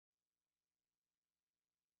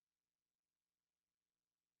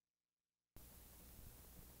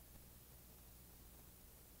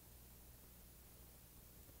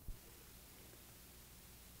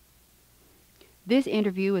This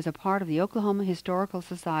interview is a part of the Oklahoma Historical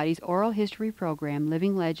Society's Oral History Program,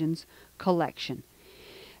 Living Legends Collection.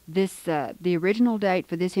 The original date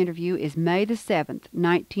for this interview is May the 7th,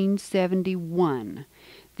 1971.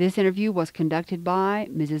 This interview was conducted by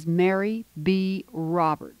Mrs. Mary B.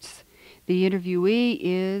 Roberts. The interviewee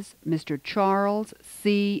is Mr. Charles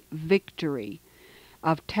C. Victory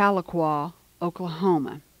of Tahlequah,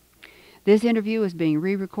 Oklahoma. This interview is being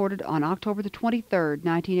re-recorded on October the 23rd,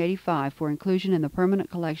 1985 for inclusion in the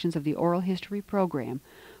permanent collections of the Oral History Program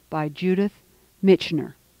by Judith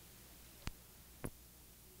Michener.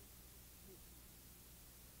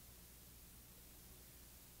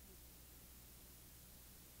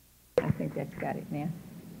 I think that's got it now.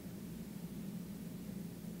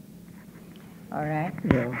 All right.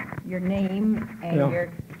 Yeah. Your name and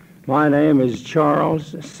your... My name is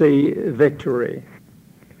Charles C. Victory.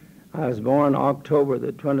 I was born October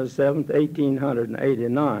the 27th,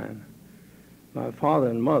 1889. My father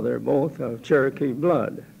and mother both of Cherokee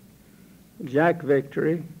blood. Jack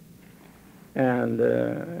Victory and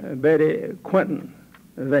Betty Quinton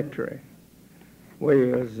Victory. I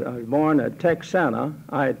was born at Texana,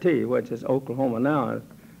 IT, which is Oklahoma now,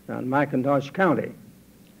 in McIntosh County.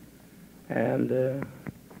 And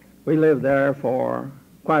we lived there for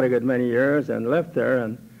quite a good many years and left there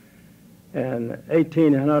in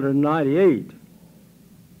 1898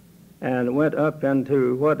 and went up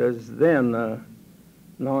into what is then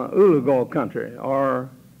Oolagah country. Our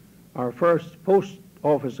first post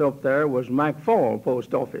office up there was McFall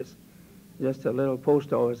Post Office, just a little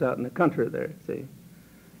post office out in the country there, see.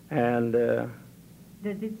 And does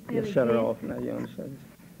it still just shut it off now, you understand?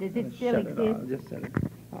 Does it still Shut it off. exist? Just shut it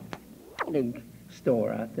off. Big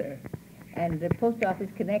store out there. And the post office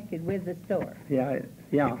connected with the store? Yeah.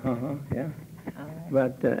 Yeah. All right.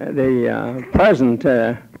 But the present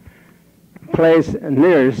place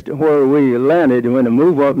nearest where we landed when we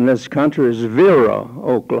moved up in this country is Vera,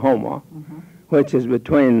 Oklahoma, which is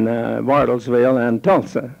between Bartlesville and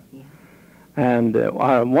Tulsa. Yeah. And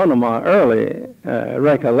one of my early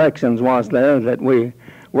recollections was there that we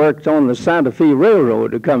worked on the Santa Fe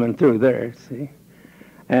Railroad coming through there, see.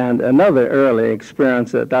 And another early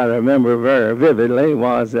experience that I remember very vividly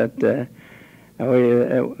was that we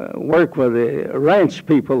worked with the ranch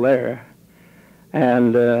people there.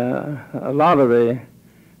 And a lot of the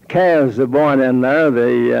calves that born in there,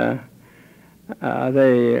 the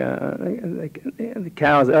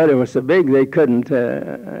cows' udder was so big they couldn't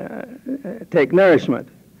take nourishment.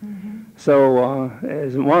 So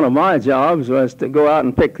as one of my jobs was to go out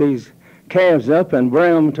and pick these calves up and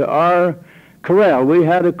bring them to our corral. We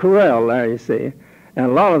had a corral there, you see. And a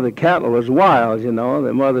lot of the cattle was wild, you know,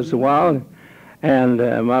 the mothers were wild. And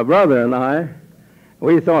my brother and I,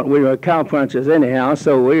 we thought we were cow punchers anyhow,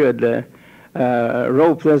 so we would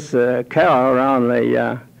rope this cow around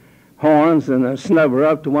the horns and snub her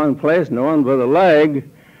up to one place and one with a leg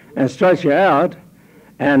and stretch her out.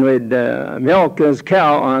 And we'd milk this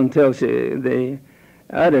cow until the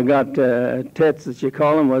udder got tits, that you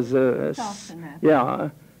call them, was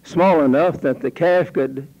small enough that the calf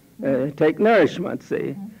could take nourishment,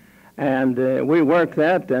 see. And we worked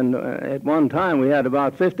that, and at one time we had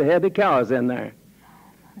about 50 head of cows in there.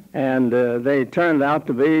 And they turned out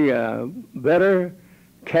to be better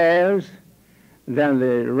calves than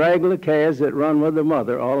the regular calves that run with their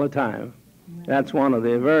mother all the time. That's one of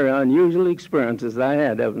the very unusual experiences I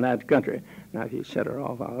had up in that country. Now, if you shut her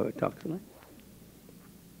off, I'll talk to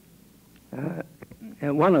her.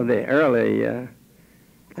 And one of the early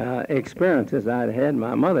experiences I'd had,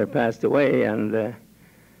 my mother passed away and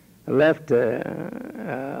left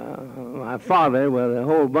my father with a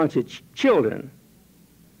whole bunch of children.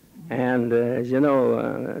 And as you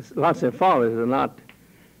know, lots of fathers are not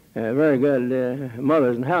very good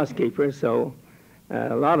mothers and housekeepers, so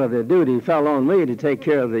a lot of the duty fell on me to take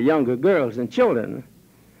care of the younger girls and children.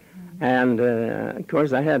 And of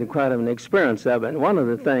course, I had quite an experience of it. One of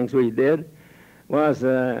the things we did was, we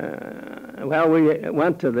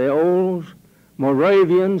went to the old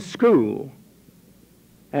Moravian school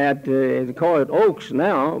at, they call it Oaks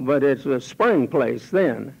now, but it's a spring place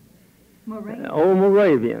then. Old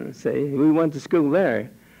Moravian, see. We went to school there.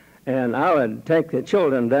 And I would take the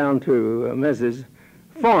children down to Mrs.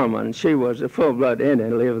 Foreman. She was a full-blood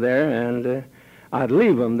Indian, lived there, and I'd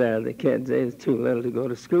leave them there, the kids. They was too little to go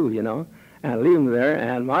to school, you know. And I'd leave them there,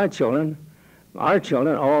 and our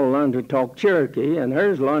children all learned to talk Cherokee, and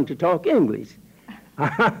hers learned to talk English.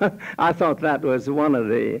 I thought that was one of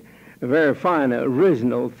the very fine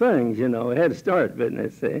original things, you know, Head Start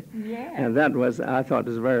business, see? Yeah. And that was, I thought,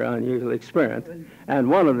 was a very unusual experience. And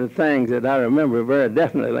one of the things that I remember very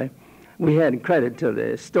definitely we had credit to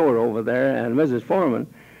the store over there, and Mrs. Foreman,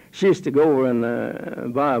 she used to go over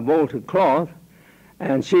and buy a bolt of cloth,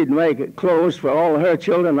 and she'd make clothes for all her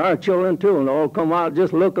children, our children too, and all come out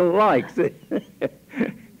just looking alike. See?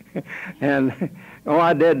 And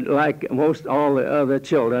I did like most all the other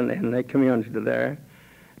children in the community there.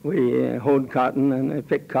 We hoed cotton and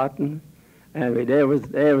picked cotton, and we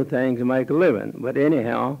did everything to make a living. But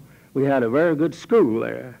anyhow, we had a very good school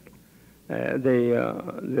there.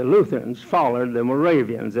 The Lutherans followed the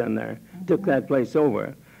Moravians in there, took that place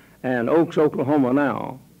over. And Oaks, Oklahoma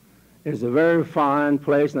now is a very fine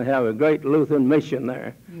place, and they have a great Lutheran mission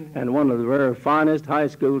there, and one of the very finest high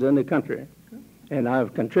schools in the country. And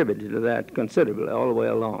I've contributed to that considerably all the way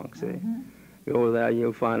along, see. Go over there,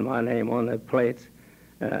 you'll find my name on the plates,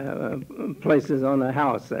 places on the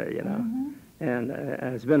house there, you know. And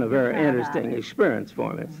it's been a very interesting experience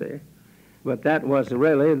for me, see. But that was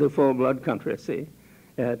really the full-blood country, see.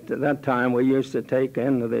 At that time, we used to take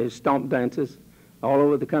in the stomp dances all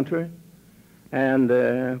over the country and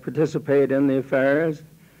participate in the affairs.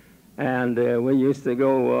 And we used to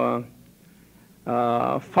go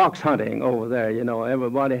fox hunting over there, you know.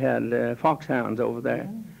 Everybody had foxhounds over there.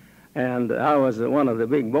 And I was one of the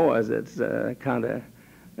big boys that's kind of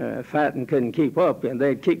fat and couldn't keep up, and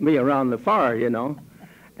they'd keep me around the fire, you know.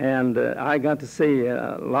 And I got to see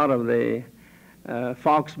a lot of the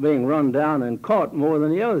fox being run down and caught more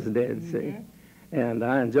than the others did, see. And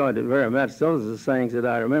I enjoyed it very much. Those are the things that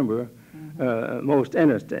I remember most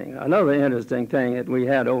interesting. Another interesting thing that we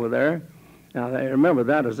had over there, now I remember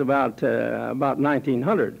that was about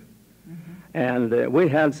 1900. And we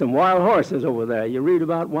had some wild horses over there. You read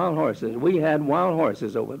about wild horses. We had wild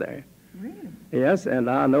horses over there. Really? Yes, and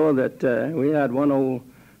I know that we had one old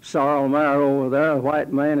sorrel mare over there, a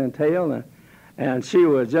white mane and tail, and she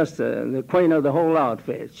was just the queen of the whole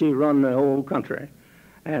outfit. She run the whole country.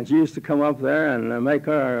 And she used to come up there and make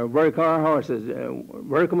her break our horses,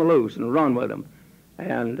 break them loose and run with them,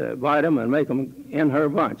 and bite them and make them in her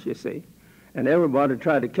bunch, you see. And everybody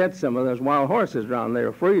tried to catch some of those wild horses around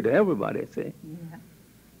there, free to everybody, see.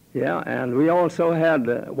 Yeah, and we also had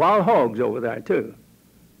wild hogs over there, too.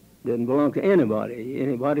 Didn't belong to anybody.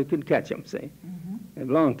 Anybody could catch them, see. It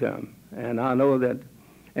belonged to them. And I know that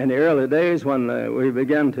in the early days when we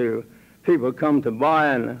began to, people come to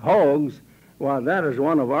buying hogs, well, that is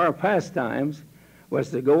one of our pastimes,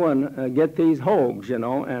 was to go and get these hogs, you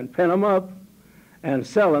know, and pin them up and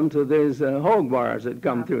sell them to these hog bars that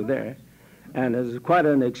come through there. And it was quite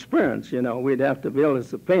an experience, you know. We'd have to build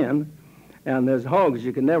us a pen, and there's hogs,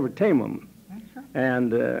 you can never tame them.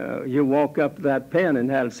 And you walk up to that pen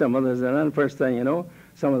and had some of those, and then the first thing you know,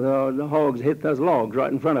 some of the hogs hit those logs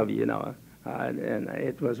right in front of you, you know. And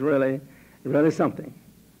it was really, really something.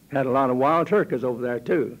 Had a lot of wild turkeys over there,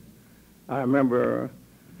 too. I remember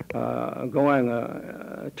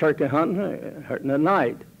going turkey hunting at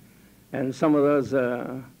night, and some of those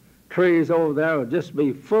trees over there would just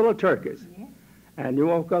be full of turkeys. And you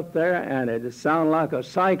walk up there, and it sounded like a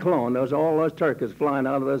cyclone. There was all those turkeys flying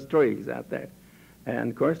out of those trees out there.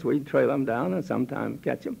 And, of course, we'd trail them down and sometimes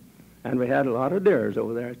catch them. And we had a lot of deers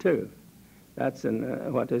over there, too. That's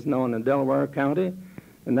in what is known in Delaware County,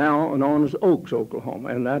 and now known as Oaks, Oklahoma,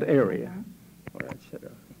 in that area.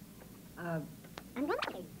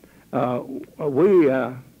 We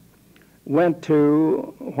went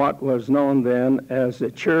to what was known then as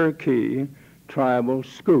the Cherokee Tribal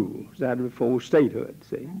Schools. That was before statehood,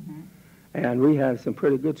 see. And we had some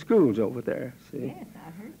pretty good schools over there, see. Yes,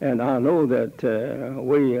 I heard. And I know that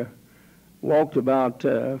we walked about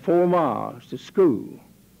 4 miles to school.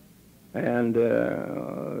 And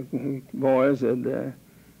boys,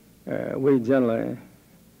 we generally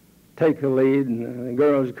take the lead, and the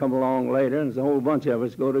girls come along later, and there's a whole bunch of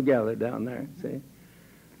us go together down there, see.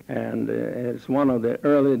 And it's one of the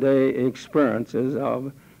early day experiences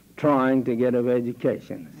of trying to get of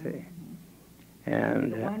education, see.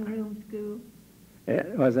 And One-room school?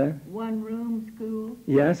 Was that? One-room school?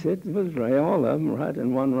 Yes, it was right, all of them right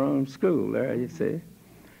in one-room school there, you see.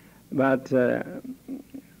 But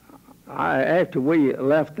after we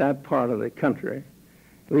left that part of the country,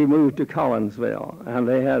 we moved to Collinsville, and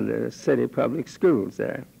they had the city public schools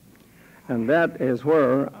there. And that is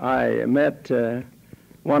where I met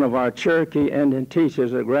one of our Cherokee Indian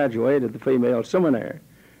teachers that graduated at the Female Seminary,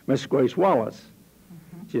 Miss Grace Wallace.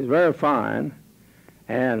 She's very fine,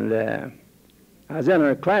 and I was in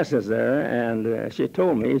her classes there, and she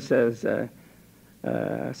told me, says,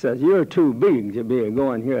 you're too big to be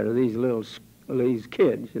going here to these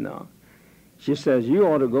kids, you know. She says, you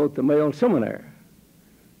ought to go to the Male Seminary.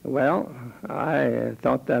 Well, I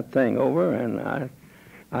thought that thing over, and I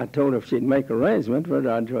I told her if she'd make arrangement for it,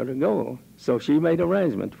 I'd try to go. So she made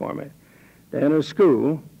arrangement for me to enter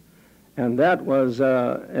school, and that was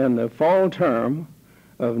in the fall term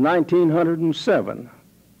of 1907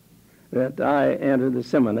 that I entered the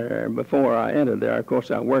seminary. Before I entered there, of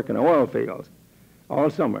course, I worked in oil fields all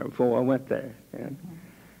summer before I went there.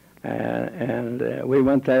 And we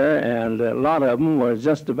went there, and a lot of them were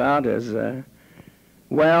just about as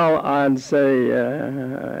well, I'd say,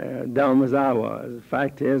 dumb as I was. The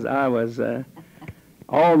fact is, I was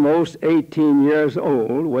almost 18 years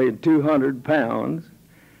old, weighed 200 pounds,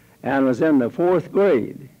 and was in the 4th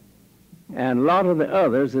grade. And a lot of the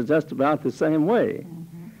others are just about the same way.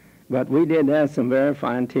 But we did have some very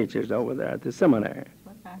fine teachers over there at the seminary. That's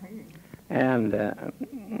what I heard. And,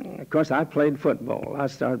 of course, I played football. I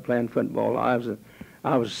started playing football. I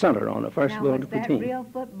was center on the first Now, field was of the that team. real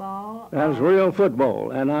football? That was real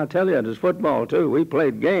football, and I'll tell you, it was football too. We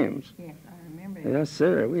played games. Yes, I remember that. Yes,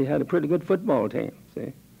 sir. We had a pretty good football team.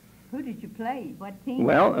 See. Who did you play? What team?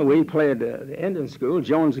 Well, we played the Indian School,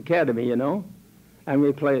 Jones Academy, you know, and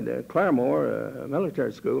we played Claremore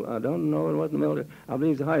Military School. I don't know it wasn't military. I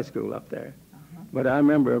believe it's a high school up there. But I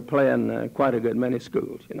remember playing quite a good many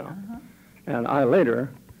schools, you know. And I later,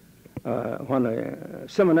 when the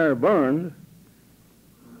seminary burned,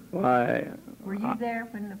 why? Were you there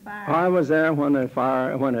when the fire? I was there when it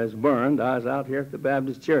was burned. I was out here at the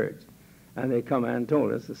Baptist church, and they come and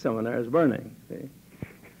told us the seminary is burning. See?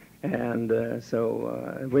 And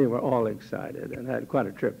so we were all excited and had quite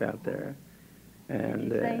a trip out there. And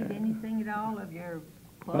Did you save anything at all of your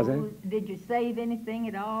What's that? clothes? Did you save anything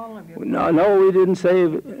at all of your no, we didn't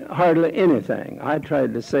save hardly anything. I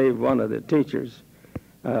tried to save one of the teachers'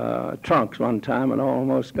 trunks one time and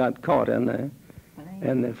almost got caught in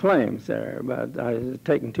the flames there, but I was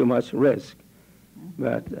taking too much risk.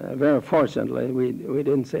 But very fortunately, we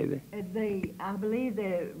didn't save it. I believe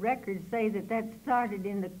the records say that started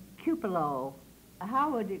in the cupola.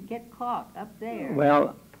 How would it get caught up there?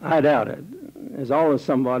 Well, I doubt it. There's always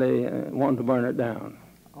somebody wanting to burn it down.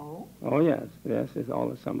 Oh? Oh, yes. Yes, there's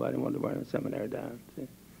always somebody wanting to burn the seminary down. See?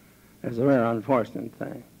 It's a very unfortunate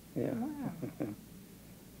thing. Yeah.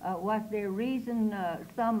 Wow. Was there a reason,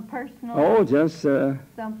 some personal Oh, just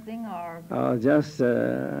something, or?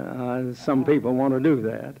 some people want to do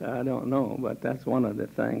that. I don't know, but that's one of the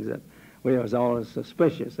things that we was always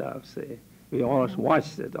suspicious of, see. We always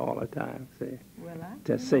watched it all the time, see, Well,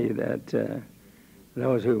 to see that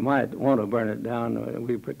those who might want to burn it down,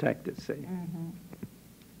 we protect it, see.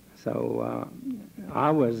 So I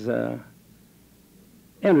was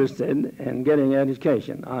interested in getting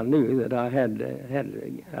education. I knew that I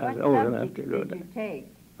was old enough to go What subjects did you take?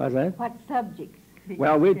 What's that? What subjects did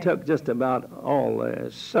Well, you we take? took just about all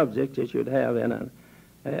the subjects that you'd have in an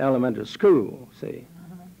elementary school, see.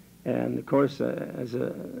 And, of course,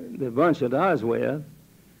 the bunch that I was with,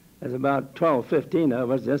 there's about 12, 15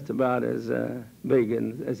 of us, just about as big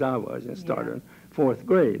as I was, and started in 4th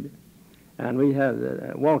grade. And we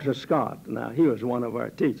had Walter Scott. Now, he was one of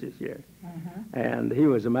our teachers here. And he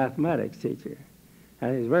was a mathematics teacher.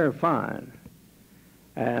 And he's very fine.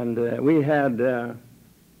 And we had,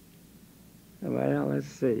 well, let's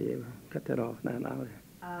see. Cut that off now.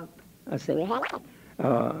 Let's see.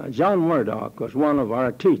 John Murdoch was one of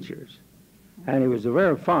our teachers. And he was a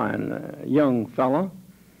very fine young fellow.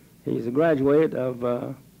 He's a graduate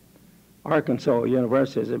of Arkansas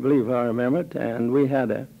University, I believe I remember it. And we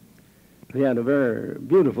had a very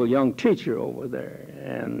beautiful young teacher over there.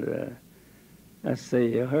 And let's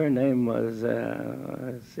see, her name was,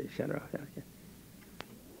 let's see, shut her off.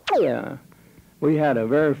 Yeah, we had a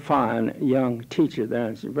very fine young teacher there,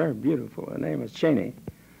 and she's very beautiful. Her name was Cheney.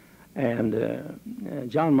 And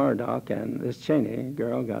John Murdoch and this Cheney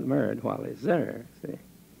girl got married while he's there, see.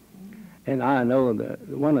 And I know that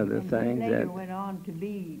one of the And things you later that... went on to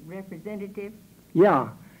be representative? Yeah,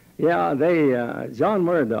 John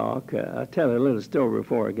Murdoch, I'll tell you a little story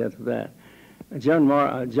before I get to that. John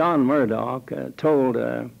Murdoch told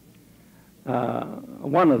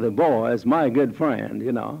one of the boys, my good friend,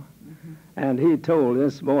 you know, and he told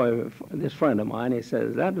this friend of mine, he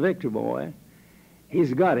says, that Victor boy,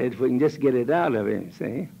 he's got it if we can just get it out of him,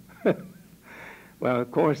 see? Well,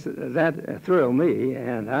 of course, that thrilled me,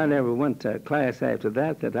 and I never went to class after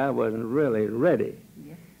that I wasn't really ready.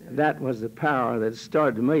 Yes, sir. That was the power that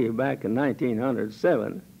started me back in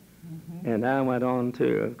 1907. And I went on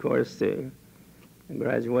to, of course, to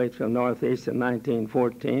graduate from Northeast in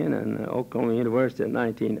 1914 and Oklahoma University in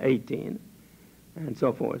 1918, and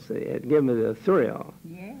so forth. So it gave me the thrill.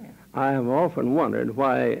 Yes. I have often wondered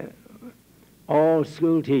why all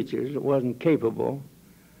school teachers wasn't capable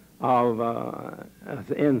of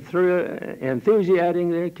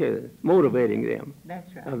enthusiasing their kids, motivating them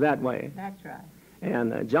That's right. that way. That's right.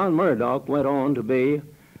 And John Murdoch went on to be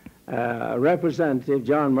Representative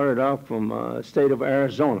John Murdoch from state of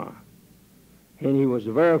Arizona. And he was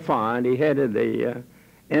very fine. He headed the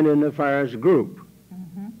Indian Affairs group.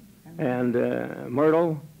 And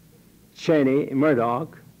Myrtle Cheney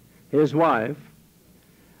Murdoch, his wife,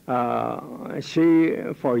 she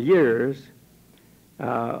for years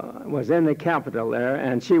was in the Capitol there,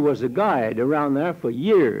 and she was a guide around there for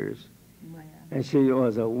years. Wow. And she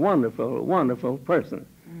was a wonderful, wonderful person.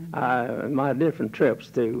 My different trips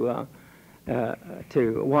to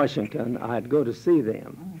Washington, I'd go to see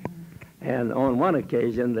them. And on one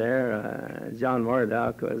occasion there, John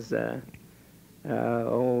Murdoch was,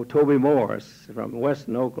 Toby Morris from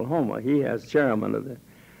Western Oklahoma. He was chairman of the,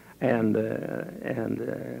 and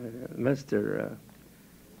Mr.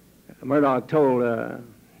 Murdoch told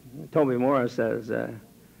Toby Morris, says,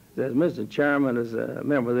 Mr. Chairman, as a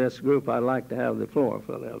member of this group, I'd like to have the floor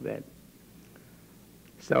for a little bit.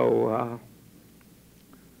 So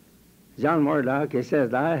John Murdoch, he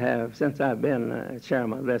says, I have, since I've been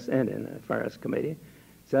chairman of this Indian Affairs Committee,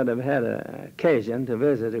 said I've had an occasion to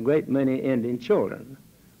visit a great many Indian children,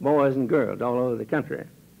 boys and girls all over the country.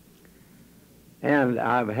 And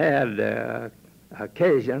I've had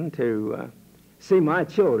occasion to see my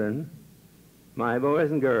children, my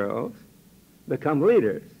boys and girls, become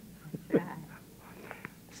leaders.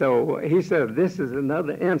 So he said, this is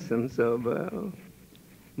another instance of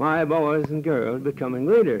my boys and girls becoming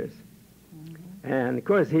leaders. And of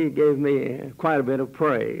course he gave me quite a bit of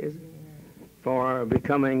praise for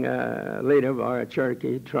becoming a leader of our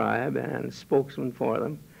Cherokee tribe and spokesman for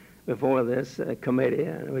them before this committee,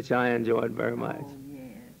 which I enjoyed very much. Oh,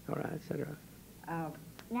 yes. All right, et cetera. Uh,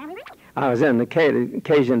 I was in the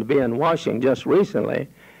occasion to be in Washington just recently,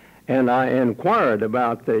 and I inquired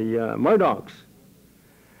about the Murdochs.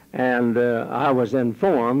 And I was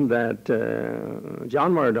informed that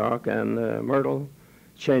John Murdoch and Myrtle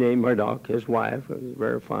Cheney Murdoch, his wife, who was a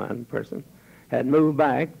very fine person, had moved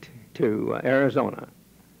back to Arizona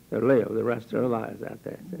to live the rest of their lives out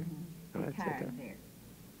there. All right, retired there.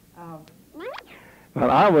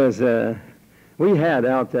 well, I was, we had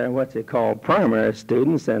out there what they call primary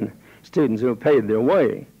students and students who paid their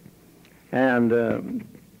way. And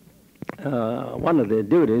one of the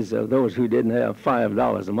duties of those who didn't have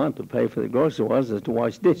 $5 a month to pay for the grocery was to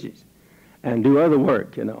wash dishes and do other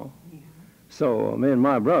work, you know. Yeah. So me and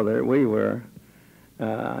my brother, we were,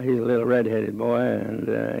 he's a little red-headed boy,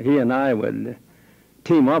 and he and I would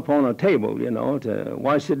team up on a table, you know, to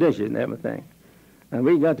wash the dishes and everything. And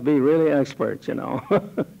we got to be really experts, you know.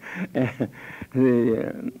 And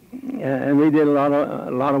we did a lot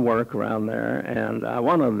of work around there. And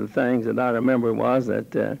one of the things that I remember was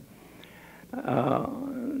that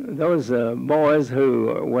those boys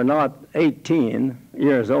who were not 18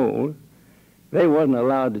 years old, they wasn't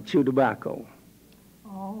allowed to chew tobacco.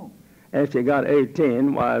 Oh. After you got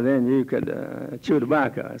 18, why, then you could chew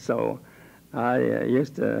tobacco. So I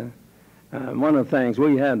used to, one of the things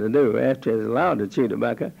we had to do after you was allowed to chew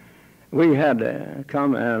tobacco, we had to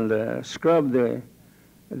come and scrub the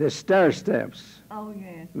stair steps. Oh,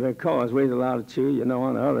 yes. Because we was allowed to chew, you know,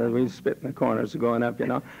 on the other, we'd spit in the corners going up, you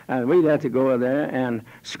know, and we'd have to go there and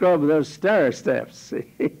scrub those stair steps.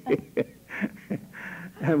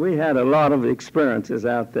 And we had a lot of experiences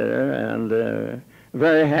out there, and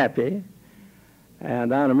very happy.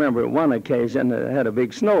 And I remember one occasion it had a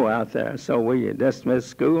big snow out there, so we dismissed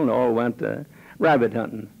school and all went rabbit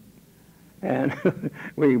hunting. And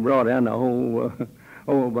we brought in a whole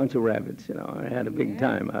bunch of rabbits, you know, and had a big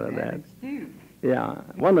time out of that. Yeah,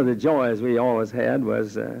 one of the joys we always had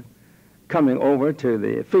was coming over to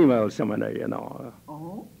the female seminary, you know.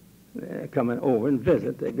 Oh. Coming over and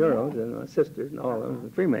visit the girls and my sisters and all of the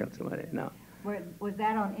female seminary. Now, Was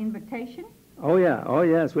that on invitation? oh yeah, oh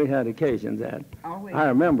yes, we had occasions that. Always. I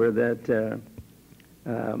remember that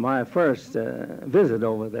my first visit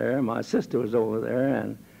over there, my sister was over there,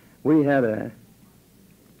 and we had a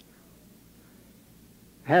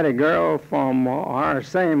girl from our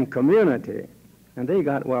same community, and they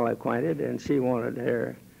got well acquainted, and she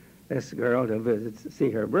wanted this girl to visit, see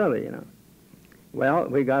her brother, you know. Well,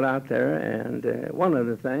 we got out there, and one of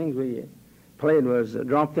the things we played was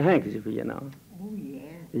drop the handkerchief, you know. Oh, yeah.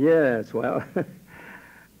 Yes, well,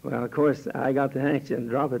 well, of course, I got the handkerchief and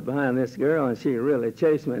dropped it behind this girl, and she really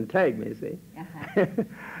chased me and tagged me, see. Uh-huh.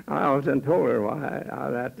 I often told her why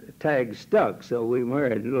that tag stuck, so we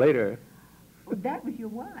married later. Oh, that was your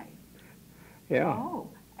wife? Yeah. Oh,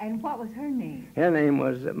 and what was her name? Her name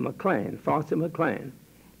was McLean, Foster McLean.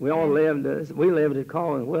 We all lived, we lived at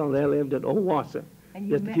Collinsville, they lived at Oolagah,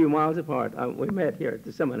 just a few miles apart. We met here at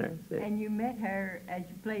the seminary. See. And you met her as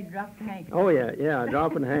you played Drop the Handkerchief. Oh, yeah,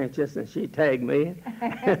 dropping handkerchiefs, and she tagged me,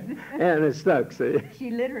 and it stuck, see. She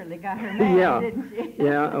literally got her man, didn't she?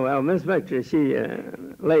 Yeah, well, Miss Victor, she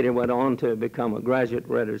later went on to become a graduate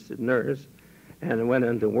registered nurse and went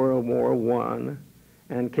into World War I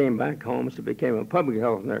and came back home. She became a public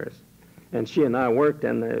health nurse. And she and I worked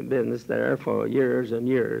in the business there for years and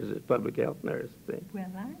years as public health nurse. See. Well,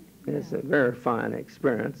 It's a very fine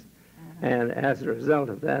experience. And as a result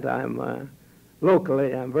of that, I'm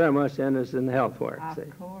locally, I'm very much interested in health work. Of see.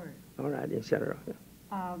 course. All right, you shut her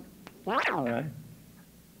off. All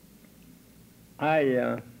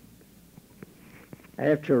right.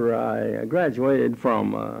 After I graduated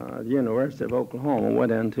from the University of Oklahoma,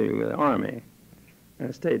 went into the Army.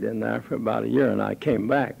 I stayed in there for about a year, and I came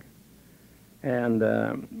back. And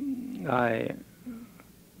I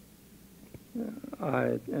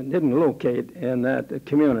didn't locate in that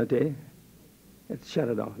community. Shut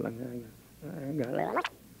it off.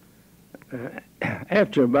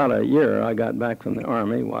 After about a year, I got back from the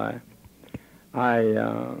Army. Why, I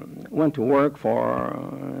went to work for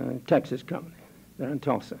a Texas company there in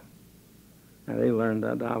Tulsa. And they learned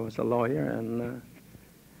that I was a lawyer, and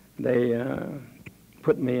they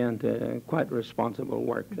put me into quite responsible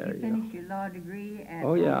work there. Did you finish your law degree at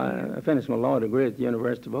Oh, yeah, I finished my law degree at the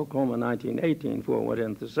University of Oklahoma in 1918 before I went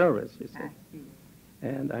into service, you see. I see.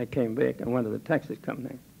 And I came back and went to the Texas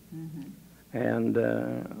company. Mm-hmm. And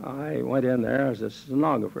I went in there as a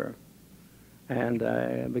stenographer. And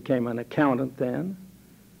I became an accountant then.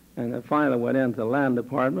 And I finally went into the land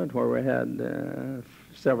department where we had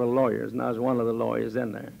several lawyers, and I was one of the lawyers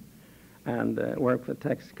in there. And worked for the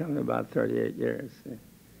Texas company about 38 years.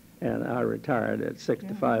 And I retired at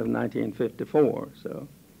 65 in 1954, so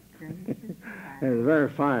it was very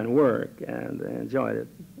fine work, and enjoyed it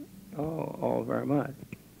all very much.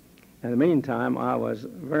 In the meantime, I was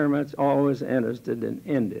very much always interested in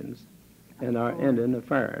Indians and our Indian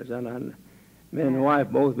affairs. And me and my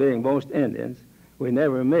wife, both being both Indians, we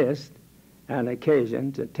never missed an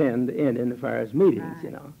occasion to attend Indian affairs meetings,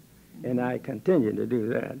 you know. And I continued to do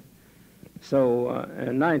that. So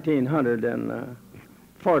in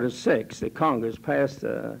 1946, the Congress passed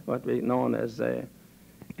what we known as the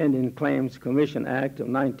Indian Claims Commission Act of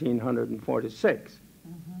 1946.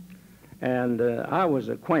 Mm-hmm. And I was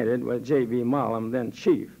acquainted with J.B. Mallam, then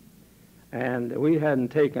chief. And we hadn't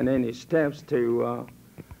taken any steps to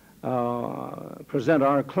present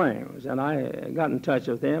our claims. And I got in touch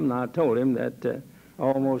with him, and I told him that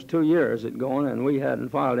almost 2 years had gone and we hadn't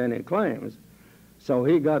filed any claims. So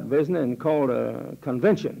he got business and called a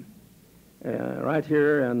convention right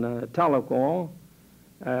here in Tahlequah,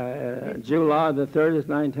 July the 30th,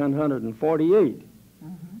 1948.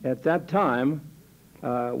 Mm-hmm. At that time,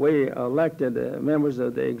 we elected members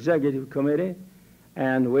of the executive committee,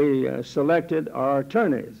 and we selected our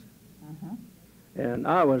attorneys. Mm-hmm. And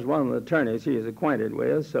I was one of the attorneys he was acquainted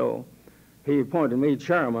with, so he appointed me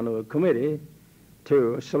chairman of a committee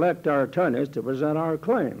to select our attorneys to present our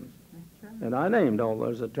claims. And I named all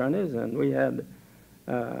those attorneys, and we had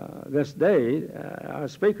this day, our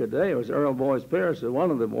speaker today was Earl Boyce Pierce, one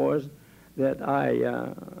of the boys that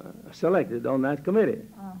I selected on that committee.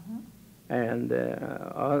 Uh-huh. And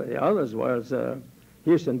the others was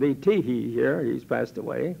Houston B. Teehee here, he's passed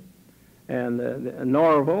away, and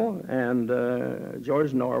Norval, and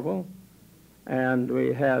George Norval, and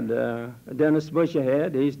we had Dennis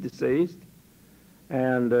Bushyhead, he's deceased,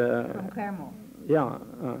 and from Claremont. Yeah,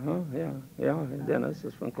 Dennis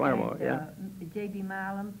is from Claremont, J.B.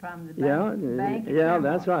 Mallam from the bank. Yeah,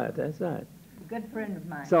 that's right. A good friend of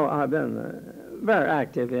mine. So I've been very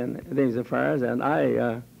active in these affairs, and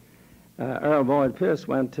Earl Boyd Pierce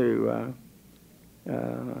went to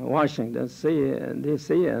Washington,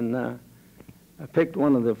 D.C., and picked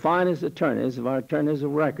one of the finest attorneys of our attorneys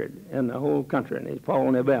of record in the whole country, and he's Paul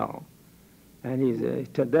Nebel. And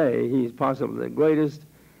today he's possibly the greatest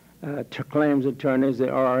claims attorneys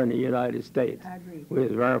there are in the United States. I agree. We were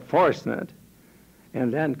very fortunate.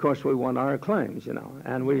 And then, of course, we won our claims, you know,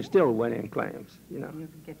 and we're still winning claims, you know. You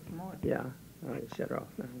can get some more. Yeah. All right, shut her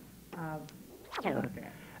off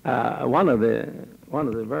now. One of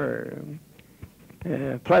the very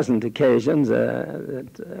pleasant occasions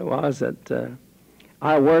was that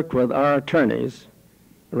I worked with our attorneys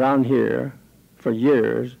around here for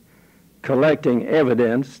years, collecting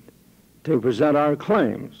evidence to present our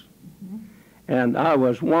claims. Mm-hmm. And I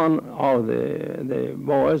was one of the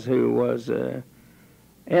boys who was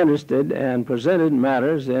interested and presented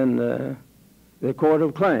matters in the Court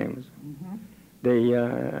of Claims. Mm-hmm.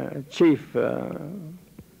 The chief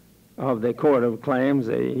of the Court of Claims.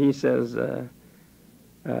 He says,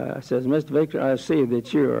 Mr. Victor, I see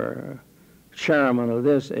that you are chairman of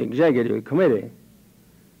this executive committee.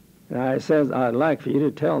 And I says, I'd like for you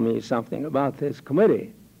to tell me something about this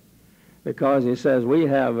committee. Because he says, we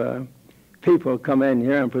have people come in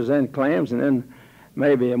here and present claims, and then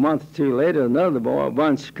maybe a month or two later, another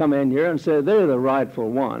bunch come in here and say they're the rightful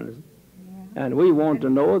ones. Yeah. And we want to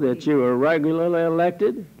know that you are regularly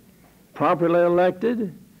elected, properly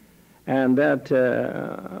elected, and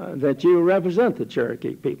that you represent the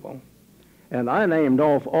Cherokee people. And I named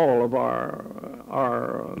off all of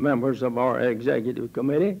our members of our executive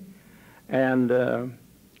committee, and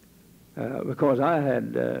because I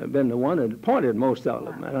had been the one that appointed most of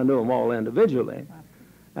them, and I knew them all individually.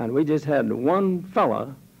 And we just had one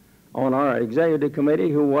fella on our executive committee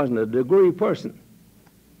who wasn't a degree person.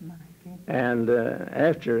 And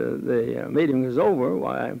after the meeting was over,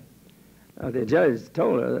 why, the judge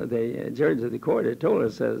told her, the judge of the court had told her,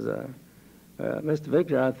 says, Mr.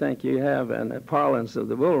 Victor, I think you have, in the parlance of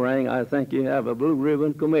the bull ring, I think you have a blue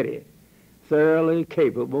ribbon committee, thoroughly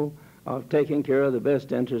capable of taking care of the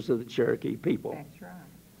best interests of the Cherokee people. That's right.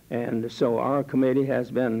 And so our committee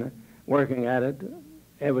has been working at it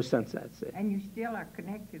ever since that. And you still are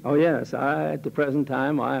connected? Oh, yes. At the present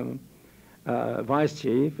time, I'm vice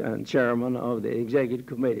chief and chairman of the executive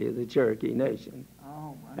committee of the Cherokee Nation.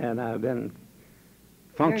 Oh, wow. And I've been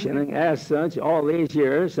functioning as such all these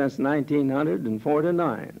years since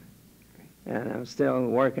 1949. And I'm still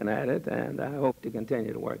working at it, and I hope to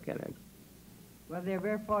continue to work at it. Well, they're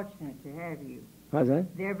very fortunate to have you. What's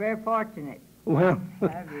that? They're very fortunate Well, to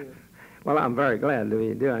have you. Well, I'm very glad to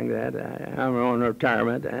be doing that. I'm on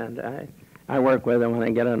retirement, and I work with them when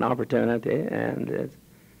I get an opportunity, and there's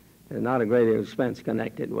not a great expense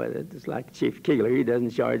connected with it. It's like Chief Keeler, he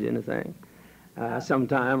doesn't charge anything.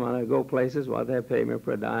 Sometime when I go places, well, they pay me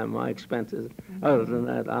per dime my expenses. Mm-hmm. Other than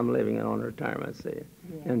that, I'm living on retirement, see.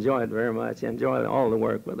 Yeah. Enjoy it very much. Enjoy all the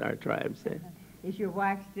work with our tribe, see. Is your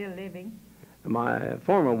wife still living? My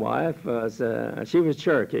former wife was, she was a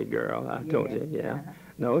Cherokee girl, I told you, yeah.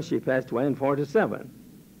 No, she passed away in 47.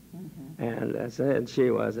 Mm-hmm. And I said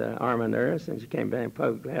she was an Army nurse, and she came back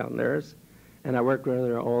public health nurse. And I worked with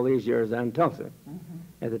her all these years in Tulsa. Mm-hmm.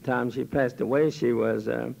 At the time she passed away, she was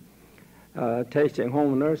teaching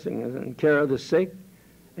home nursing and care of the sick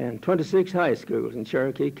in 26 high schools in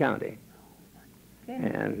Cherokee County. Okay.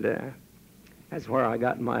 And that's where I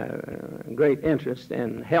got my great interest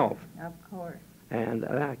in health. Of course. And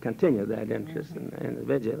I continue that interest in the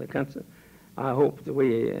vigil. I hope that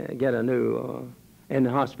we get a new in the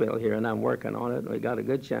hospital here, and I'm working on it. We got a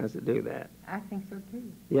good chance to do that. I think so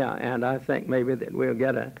too. Yeah, and I think maybe that we'll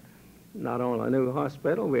get not only a new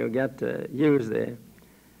hospital, we'll get to use the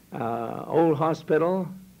old hospital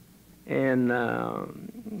in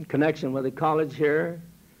connection with the college here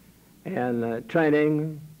and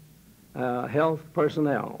training health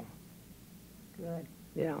personnel. Good.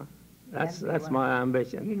 Yeah, that's my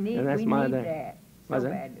ambition. You need, and that's we my need that so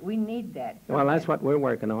bad. We need that. So well, that's bad. what we're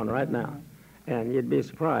working on right now. And you'd be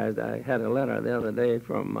surprised. I had a letter the other day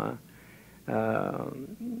from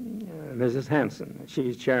Mrs. Hanson.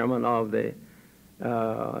 She's chairman of the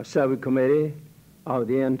subcommittee of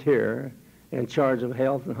the Interior in charge of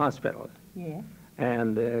health and hospitals. Yeah.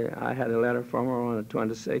 And I had a letter from her on the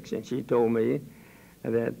 26th, and she told me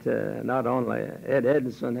that not only Ed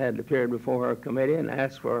Edison had appeared before her committee and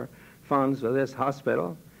asked for funds for this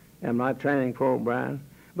hospital and my training program,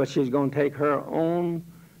 but she's going to take her own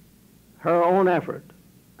effort.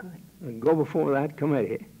 Good. And go before that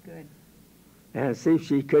committee. Good. And see if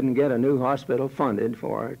she couldn't get a new hospital funded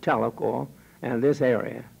for Tahlequah and this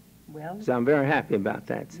area. Well. So I'm very happy about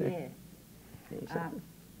that. See? Yes.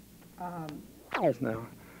 Yes, now.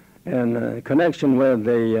 In connection with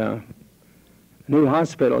the new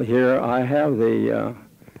hospital here, I have the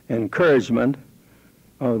encouragement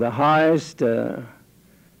of the highest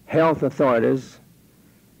health authorities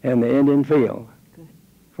in the Indian field. Good.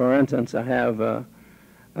 For instance, I have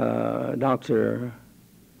Dr.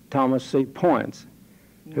 Thomas C. Points,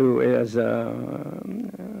 who is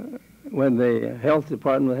with the Health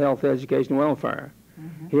Department of Health, Education, and Welfare.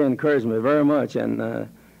 Mm-hmm. He encouraged me very much in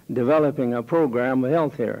developing a program of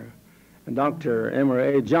health here. And Dr.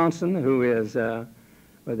 Emory A. Johnson, who is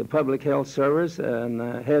with the Public Health Service and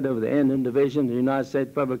head of the Indian Division of the United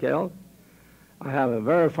States Public Health, I have a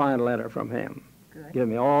very fine letter from him. Good. Give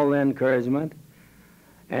me all the encouragement.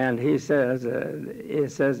 And he says,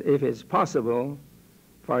 if it's possible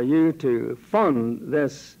for you to fund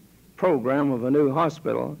this program of a new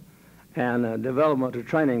hospital and a development or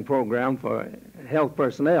training program for health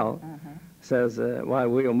personnel, says, why,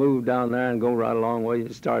 we'll move down there and go right along where you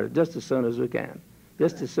started just as soon as we can,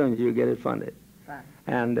 just as soon as you get it funded. Right.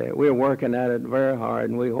 And we're working at it very hard,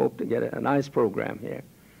 and we hope to get a nice program here.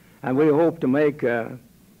 And we hope to make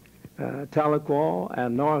Tahlequah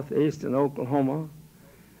and northeastern Oklahoma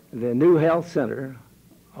the new health center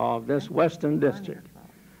of this western district.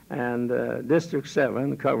 And District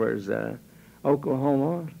 7 covers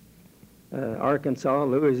Oklahoma, Arkansas,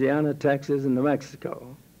 Louisiana, Texas, and New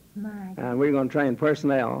Mexico. And we're going to train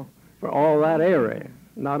personnel for all that area,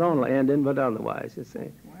 not only Indian, but otherwise, you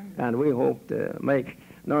see. And we hope to make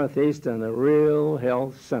Northeastern a real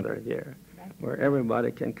health center here, where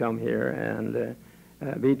everybody can come here and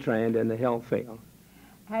be trained in the health field.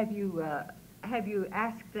 Have you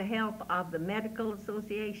asked the help of the Medical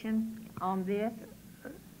Association on this?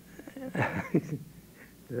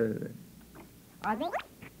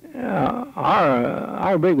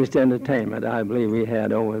 Our biggest entertainment, I believe, we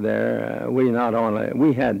had over there. We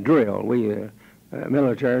had drill,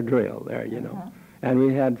 military drill there, you know, and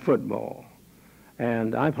we had football,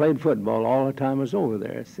 and I played football all the time I was over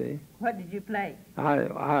there. See. What did you play?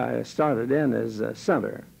 I started in as a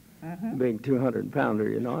center, big 200-pounder,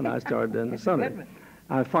 you know, and I started in the center.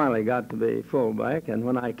 I finally got to be fullback, and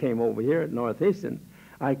when I came over here at Northeastern,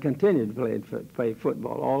 I continued to play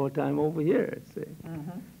football all the time over here, see.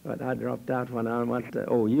 But I dropped out when I went to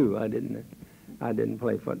OU. I didn't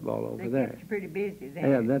play football over there. They kept you pretty busy there.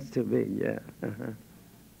 Yeah, that's too big, yeah.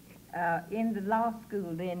 In the law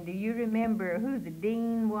school then, do you remember who the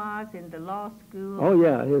dean was in the law school? Oh,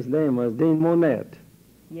 yeah, his name was Dean Monette.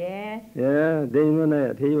 Yes? Yeah, Dean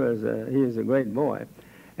Monette. He was a great boy.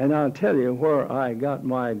 And I'll tell you where I got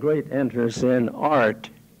my great interest in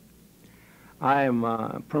art. I'm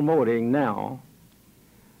promoting now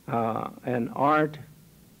an art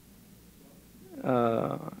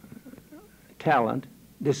talent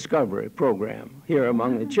discovery program here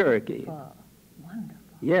among the Cherokee. Wonderful.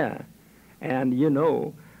 Yeah, and you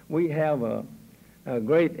know, we have a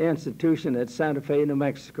great institution at Santa Fe, New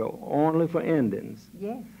Mexico, only for Indians.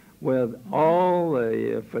 Yes. With all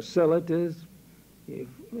the facilities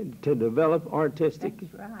to develop artistic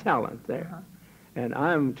talent there. And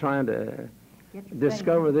I'm trying to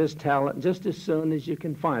discover this talent just as soon as you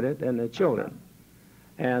can find it in the children.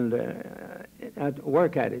 And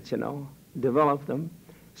work at it, you know, develop them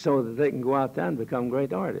so that they can go out there and become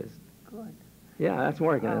great artists. Good. Yeah, that's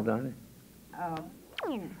working on it. I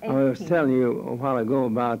was 18. telling you a while ago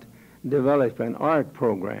about developing an art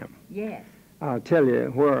program. Yes. I'll tell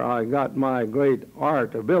you where I got my great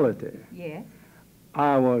art ability. Yes.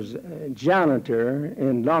 I was a janitor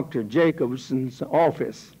in Dr. Jacobson's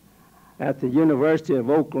office at the University of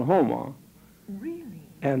Oklahoma. Really?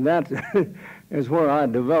 And that is where I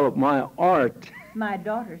developed my art. My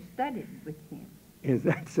daughter studied with him. Is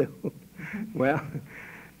that so? Well,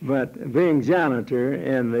 but being janitor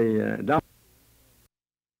in the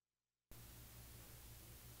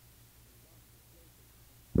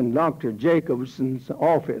in Dr. Jacobson's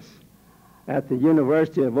office at the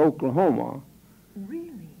University of Oklahoma.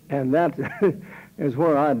 Really? And that is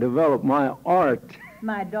where I developed my art.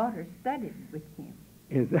 My daughter studied with him.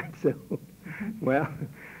 Is that so? Well,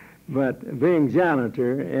 but being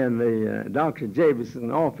janitor in the Dr.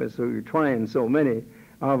 Jacobson office, who trained so many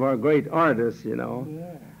of our great artists, you know,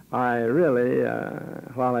 Yeah. I really,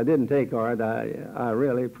 while I didn't take art, I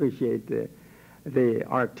really appreciate the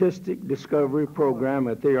artistic discovery program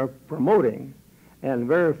that they are promoting. And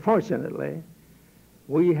very fortunately,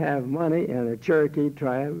 we have money in the Cherokee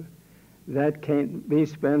tribe that can't be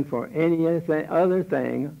spent for any other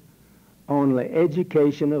thing, only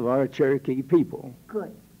education of our Cherokee people.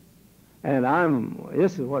 Good. And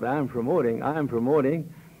this is what I'm promoting. I'm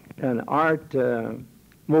promoting an art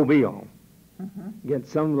mobile. Get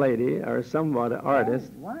some lady or somebody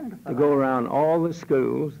artist Wonderful. to go around all the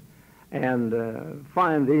schools and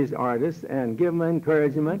find these artists and give them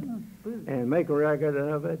encouragement and make a record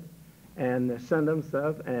of it and send them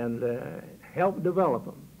stuff and help develop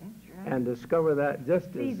them. That's right. And discover that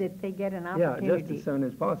just See as that they get an yeah, opportunity. just as soon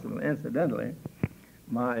as possible. Incidentally,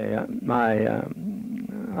 my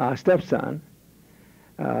stepson,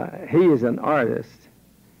 he is an artist,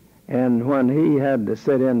 and when he had to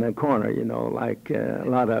sit in the corner, you know, like a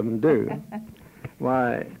lot of them do,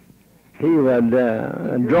 why, he would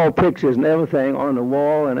draw pictures and everything on the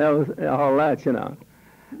wall and all that, you know.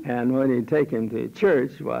 And when he'd take him to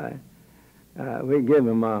church, why, we give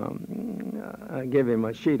him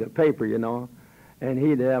a sheet of paper, you know, and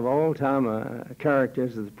he'd have all time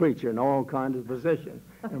characters as the preacher in all kinds of positions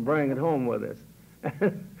and bring it home with us.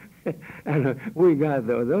 And we got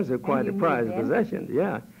those are quite a you prized made them? possessions,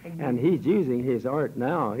 yeah. And he's using his art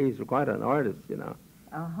now. He's quite an artist, you know.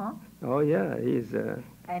 Uh-huh. Oh, yeah, he's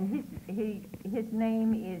And his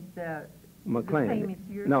name is McLean. the same as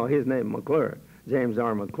yours? No, his name is McClure, James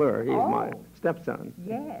R. McClure. He's my Oh. stepson.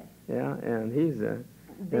 Yes. Yeah, and he's The,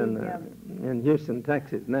 in Houston,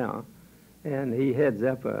 Texas now, and he heads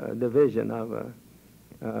up a division of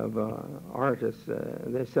artists.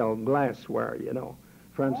 They sell glassware, you know.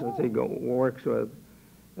 For instance, he works with.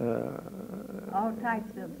 all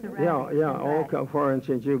types of ceramics. Yeah. and glass. For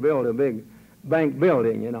instance, you build a big bank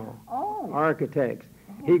building, you know. Oh. Architects.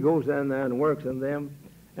 He goes in there and works in them,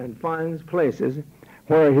 and finds places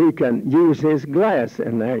where he can use his glass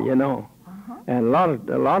in there, you know. And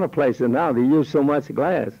a lot of places now they use so much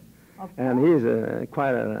glass, and he's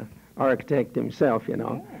quite an architect himself, you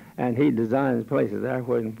know. Yeah. And he designs places there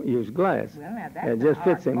where he use glass. Well, now that's It an just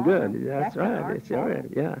fits art him form. good. That's an right. art It's all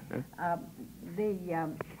right. form. Yeah. The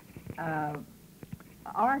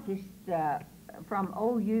artist from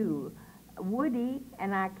OU, Woody,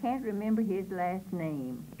 and I can't remember his last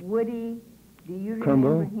name. Woody, do you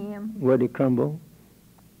Crumble. remember him? Woody Crumble.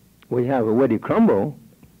 We have a Woody Crumble,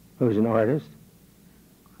 who's an artist.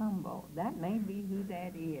 Crumble. That may be who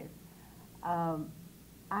that is.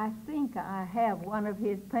 I think I have one of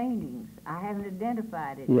his paintings. I haven't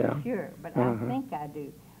identified it Yeah. for sure, but Uh-huh. I think I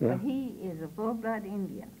do. Yeah. But he is a full-blood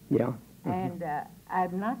Indian, Yeah. and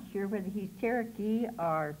I'm not sure whether he's Cherokee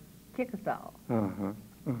or Chickasaw. Uh-huh.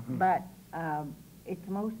 But it's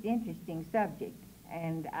a most interesting subject,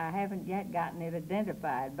 and I haven't yet gotten it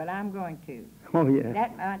identified, but I'm going to. Oh, yeah.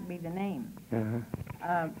 That might be the name.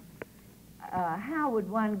 Uh-huh. How would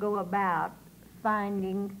one go about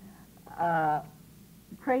finding,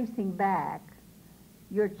 tracing back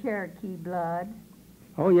your Cherokee blood?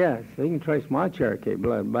 Oh, yes. You can trace my Cherokee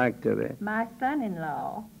blood back to the... My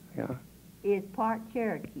son-in-law Yeah. is part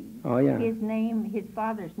Cherokee. Oh, yeah. His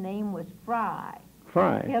father's name was Fry.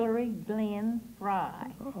 Fry. Hillary Glenn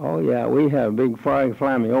Fry. Oh, yeah. We have a big Fry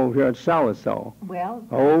family over here at Salisaw. Well,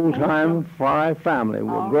 Old-time Fry family.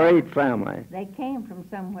 We're a All great right. family. they came from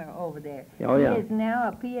somewhere over there. Oh, yeah. He is now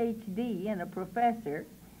a PhD and a professor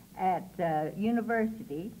at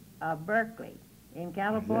University of Berkeley in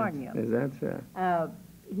California. Is that so?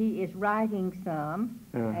 He is writing some,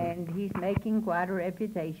 Uh-huh. and he's making quite a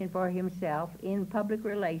reputation for himself in public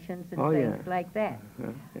relations and Oh, things yeah. like that.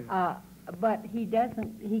 Yeah. But he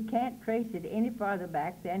can't trace it any farther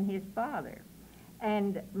back than his father.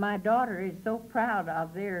 And my daughter is so proud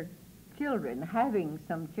of their children having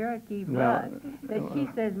some Cherokee blood that she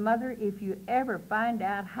says, Mother, if you ever find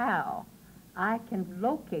out how I can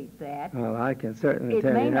locate that, Well, I can certainly It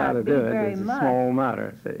tell may you how not to be do it. very It's a much. small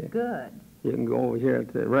matter, see. good. You can go over here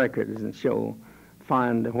at the records and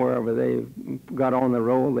find wherever they got on the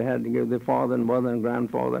roll, they had to give their father and mother and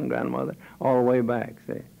grandfather and grandmother all the way back,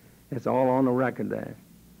 see. It's all on the record there.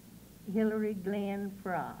 Hillary Glenn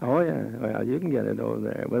Fry. Oh, yeah. Well, you can get it over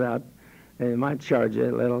there without, they might charge you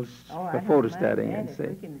a little I for don't photostating mind and that if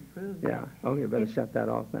we see. can prove Yeah. that. Okay, better shut that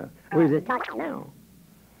off now. Where's it now?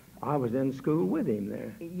 I was in school with him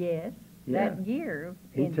there. Yes, Yeah. that year.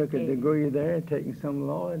 He took a degree there, taking some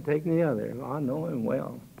law and taking the other. I know him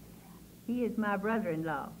well. He is my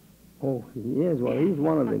brother-in-law. Oh, he is. Well, he's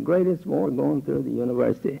one of the greatest boys going through the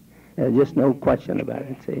university. There's just no question about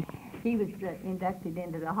it, see. He was inducted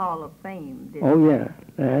into the Hall of Fame. this Oh, yeah,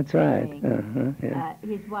 that's right. spring. Uh-huh, yeah.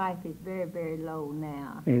 His wife is very, very low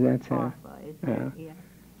now. Hey, that's it. Martha, is that, yeah.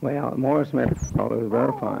 Well, Morris Metal was very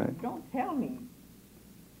Oh, fine. don't tell me.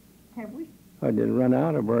 Have we? I did run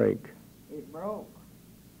out of break. It broke.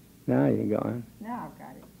 Now you're going. Now I've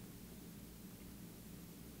got it.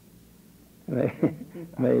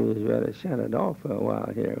 Maybe you better shut it off for a while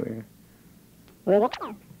here.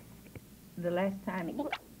 The last time it...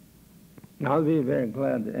 I'll be very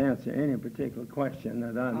glad to answer any particular question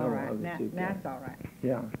that I know All right, of now, that you that's can. all right.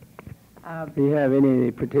 Yeah. Do you have any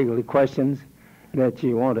particular questions that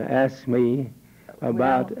you want to ask me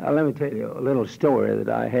about? Let me tell you a little story that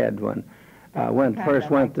I had when I first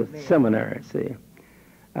went to seminary, see.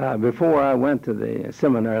 Before I went to the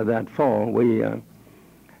seminary that fall,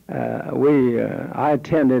 I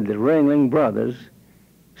attended the Ringling Brothers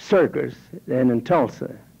Circus in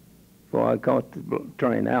Tulsa before I caught the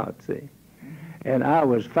train out, see. And I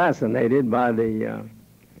was fascinated by the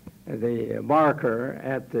barker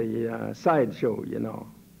at the sideshow, you know.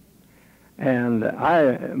 And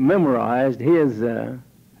I memorized his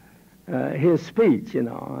speech, you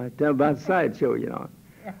know, about the sideshow, you know,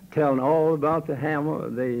 telling all about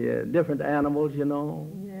the different animals, you know.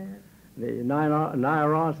 Yes. The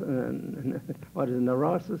Nyros, what is it,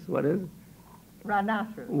 neurosis? What is it?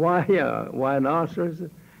 Rhinoceros. Why, yeah, rhinoceros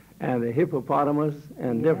and the hippopotamus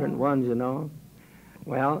and different ones, you know.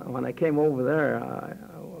 Well, when I came over there,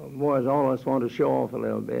 boys always want to show off a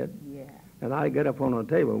little bit. Yeah. And I got up on a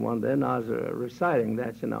table one day and I was reciting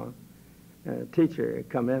that, you know. And a teacher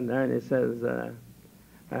come in there and he says,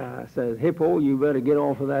 Hippo, you better get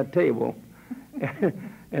off of that table.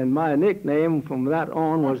 And my nickname from that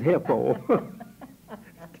on was Hippo.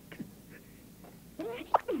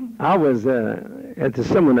 I was at the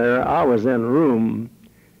seminary, I was in room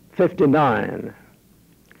 59.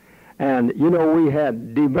 And, you know, we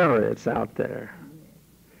had demerits out there.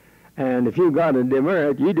 And if you got a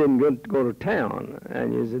demerit, you didn't go to town,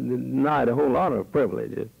 and you denied a whole lot of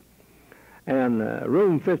privileges. And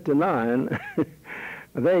room 59,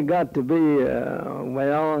 they got to be,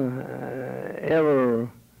 every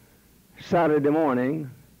Saturday morning,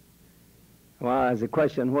 well, it's a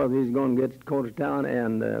question whether he's going to go to town,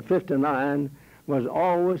 and 59 was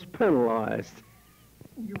always penalized.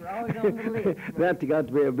 You were always on the list. That got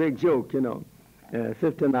to be a big joke, you know.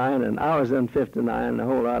 59, and I was in 59, a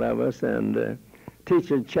whole lot of us, and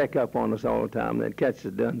teachers check up on us all the time. They'd catch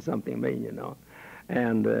us doing something mean, you know.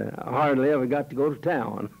 And I hardly ever got to go to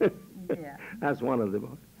town. Yeah. That's one of the,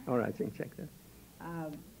 all right, you can check that.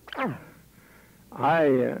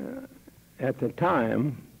 At the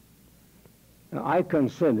time, I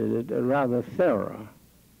considered it rather thorough,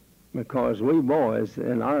 because we boys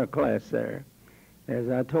in our class there, as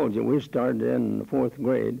I told you, we started in the 4th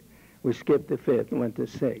grade. We skipped the 5th and went to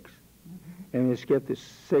 6th. And we skipped the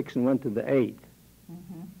 6th and went to the 8th.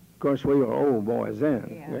 Of course, we were old boys then.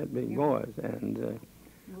 We had big boys. And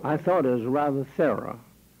I thought it was rather thorough.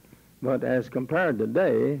 But as compared to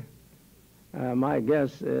today, my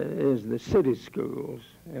guess is the city schools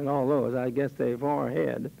and all those, I guess they're far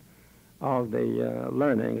ahead of the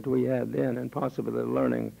learning that we had then, and possibly the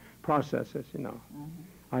learning processes, you know.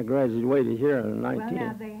 I graduated here in 19... Well,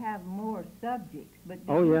 now they have more subjects, but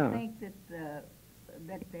do you think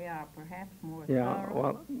that they are perhaps more thorough?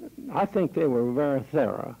 Well, I think they were very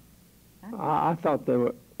thorough. I thought they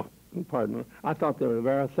were, pardon me, I thought they were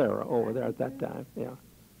very thorough over there at that time, yeah.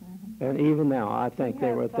 And even now, I think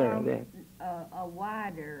they were thorough then. A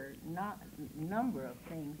wider number of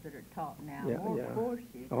things that are taught now, more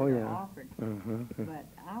courses that are offered. But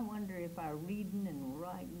I wonder if our reading and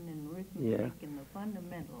writing and arithmetic and the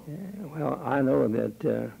fundamentals. Yeah, well, I know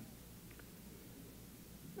that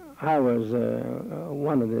I was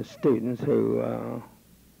one of the students who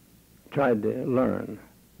tried to learn.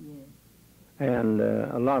 And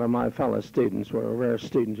a lot of my fellow students were very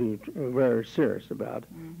students who were very serious about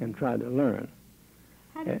and tried to learn.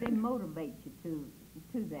 How did they motivate you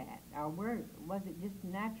to that? Or was it just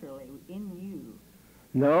naturally in you?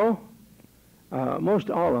 No. Most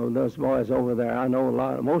all of those boys over there, I know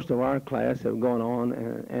most of our class have gone on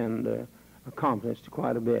and accomplished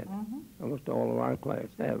quite a bit. Most all of our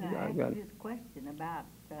class have. I asked this question about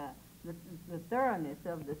the thoroughness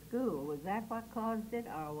of the school. Was that what caused it,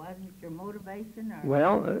 or wasn't it your motivation? Or?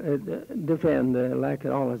 Well, it depends, like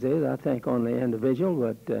it always is, I think, on the individual,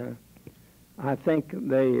 but I think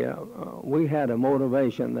we had a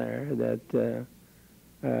motivation there that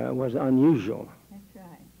was unusual. That's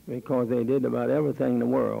right. Because they did about everything in the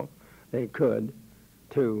world they could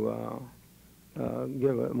to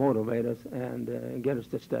motivate us and get us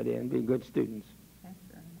to study and be good students. That's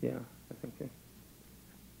right. Yeah, I think that.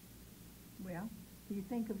 Well, do you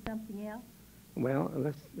think of something else? Well,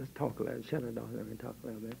 let's talk a little. Shut it off. Let me talk a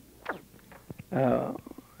little bit.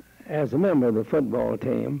 As a member of the football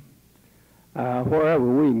team, wherever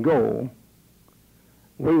we go,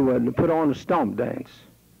 we would put on a stomp dance.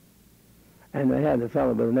 And they had a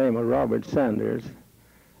fellow by the name of Robert Sanders,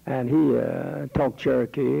 and he talked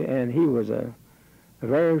Cherokee, and he was a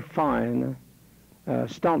very fine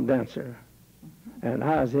stomp dancer, and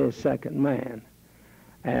I was his second man.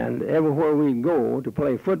 And everywhere we go to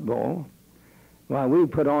play football, well, we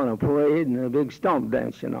put on a parade and a big stomp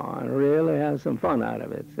dance, you know, and really have some fun out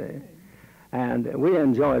of it, see. And we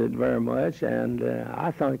enjoyed it very much, and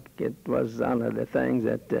I thought it was one of the things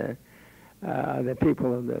that the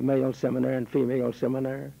people of the Male Seminary and Female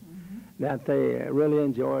Seminary, that they really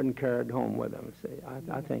enjoyed and carried home with them, see.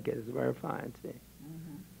 I think it is very fine, see.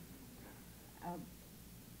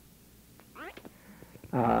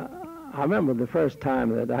 I remember the first time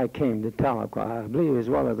that I came to Tahlequah. I believe, as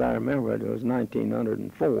well as I remember it, was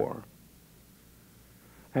 1904.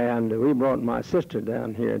 And we brought my sister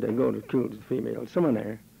down here to go to the female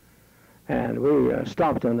seminary. And we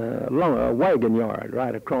stopped in a wagon yard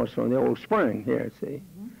right across from the old spring here, see.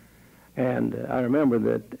 And I remember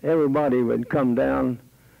that everybody would come down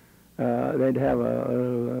they'd have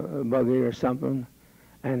a buggy or something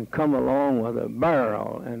and come along with a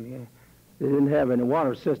barrel, and they didn't have any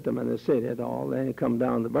water system in the city at all. They'd come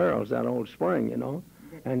down the barrels, that old spring, you know,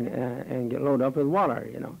 and get loaded up with water,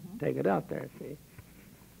 you know, take it out there, see.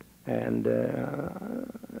 And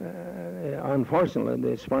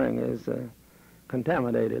unfortunately, the spring is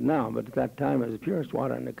contaminated now, but at that time it was the purest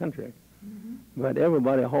water in the country. But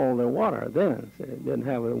everybody hauled their water then. So they didn't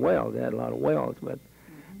have a well. They had a lot of wells, but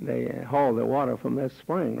they hauled their water from this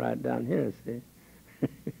spring right down here, see.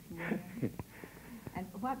 And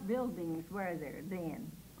what buildings were there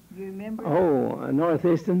then? You remember? Oh,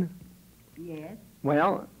 Northeastern? Yes.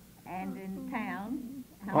 Well. And in town?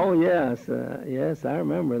 Oh, yes. Yes, I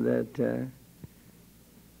remember that.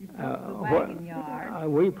 You took the wagon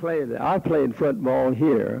yard. I played football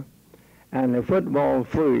here, and the football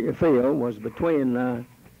field was between the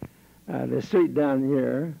street down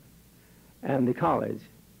here and the college.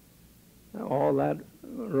 All that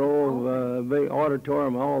row of big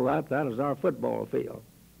auditorium, all that is our football field.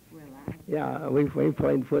 Well, yeah, we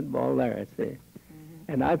played football there, see.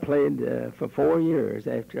 And I played for 4 years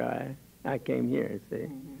after I came here, see.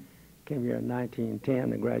 Came here in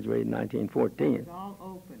 1910 and graduated in 1914. It was all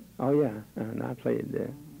open. Oh, yeah, and I played,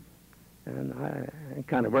 and I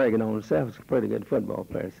kind of bragging on myself, was a pretty good football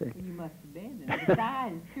player, see. You must have been, and the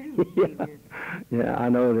size, too. Yeah, I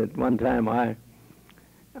know that one time I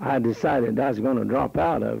decided I was going to drop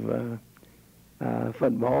out of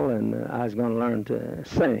football, and I was going to learn to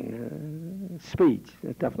sing, speech,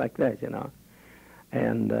 and stuff like that, you know.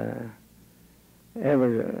 And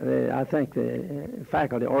I think the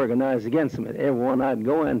faculty organized against me. Everyone I'd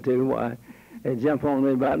go into, they'd jump on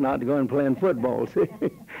me about not going playing football, see.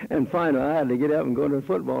 And finally, I had to get up and go to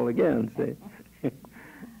football again, see.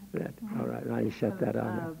 All right, now you shut that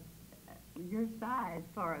on. Your size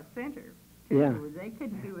for a center. Yeah. They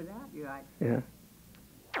couldn't do without you. Yeah.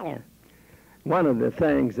 One of the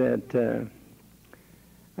things that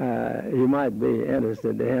you might be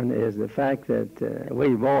interested in is the fact that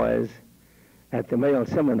we boys at the Male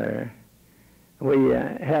Seminary, we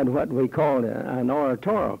had what we called an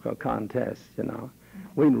oratorical contest, you know.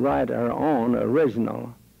 We'd write our own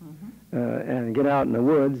original and get out in the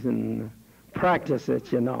woods and practice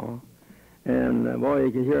it, you know. And boy,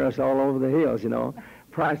 you could hear us all over the hills, you know,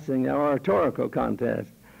 practicing the oratorical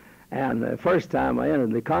contest. And the first time I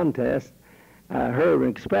entered the contest, Herb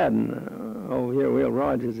McSpadden, over here, Will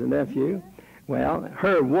Rogers' nephew, well,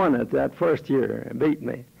 Herb won it that first year, beat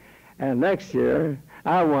me. And next year,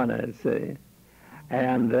 I won it, see.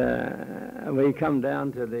 And we come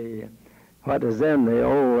down to what is then the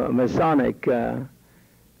old Masonic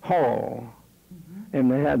hall,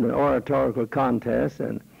 and they had an oratorical contest,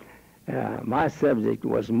 and my subject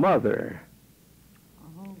was mother.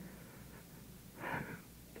 Oh.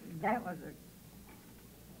 That was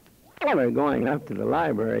Well, we're going up to the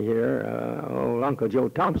library here. Old Uncle Joe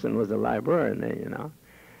Thompson was a librarian there, you know.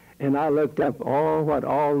 And I looked up what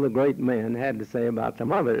all the great men had to say about the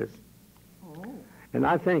mothers. Oh. And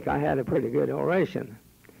I think I had a pretty good oration.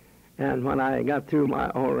 And when I got through my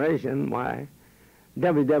oration,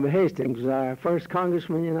 W. Hastings was our first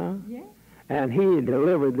congressman, you know. Yeah. And he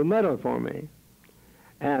delivered the medal for me.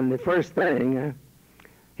 And the first thing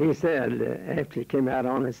he said after he came out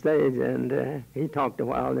on the stage, and he talked a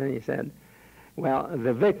while, then he said, well,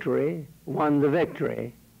 the victory won the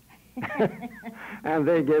victory. And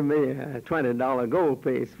they gave me a $20 gold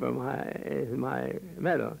piece for my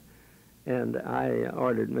medal. And I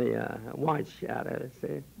ordered me a watch out of it,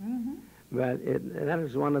 see. But that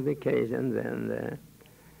was one of the occasions, and of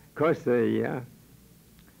course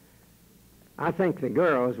I think the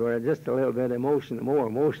girls were just a little bit more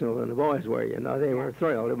emotional than the boys were, you know. They were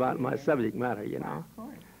thrilled about my subject matter, you know. Of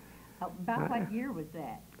course. About what year was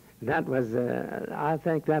that? That was, I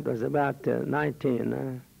think that was about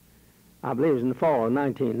I believe it was in the fall of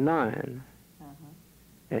 1909.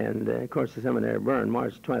 And, of course, the seminary burned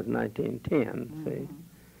March 20th, 1910, see.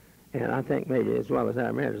 And I think maybe as well as I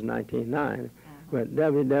remember, it was 1909. But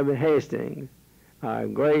W. Hastings, our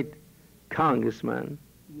great congressman,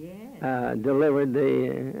 delivered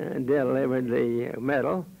the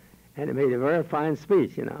medal, and he made a very fine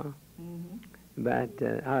speech, you know. But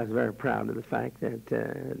I was very proud of the fact that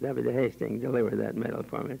W. Hastings delivered that medal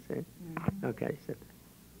for me, see. Okay, so.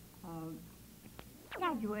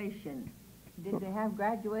 Graduation. Did they have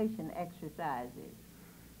graduation exercises?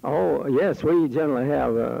 Oh, yes, we generally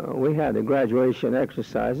have, we had the graduation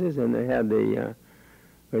exercises, and they had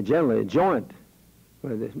generally joint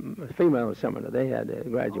with the female seminar. They had the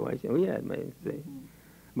graduation. We had, maybe, see.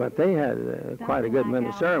 But they had quite a good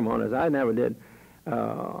many ceremonies. I never did.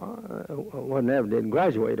 never did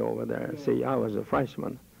graduate over there. Yeah. See, I was a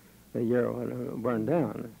freshman the year when it burned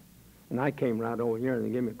down. And I came right over here and they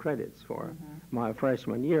gave me credits for my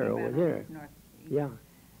freshman year Came over out here. North- Yeah.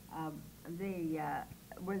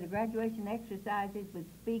 Were the graduation exercises with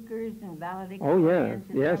speakers and valedictorians? Oh, yes.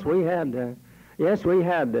 and Yes, so much? we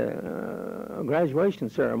had graduation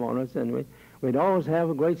ceremonies, and we'd always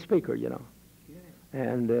have a great speaker, you know. Good.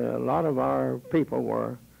 And a lot of our people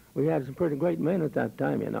we had some pretty great men at that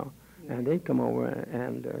time, you know. Yeah. And they'd come over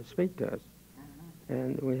and speak to us. Uh-huh.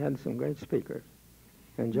 And we had some great speakers.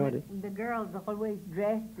 Enjoyed it. The girls always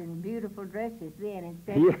dressed in beautiful dresses then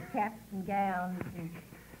instead Yeah. of caps and gowns and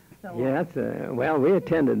so on. Yes, well, we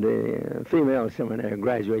attended the female seminary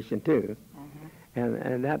graduation too. Uh-huh.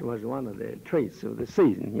 And that was one of the treats of the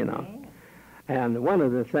season, you know. Yeah. And one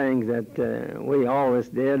of the things that we always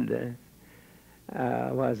did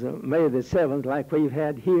was May the 7th, like we've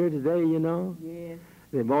had here today, you know. Yes.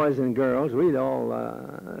 The boys and girls,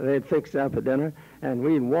 they'd fix up a dinner, and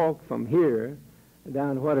we'd walk from here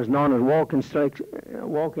down to what is known as Walking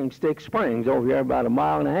Stick Springs, over here about 1.5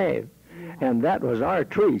 miles. Yeah. And that was our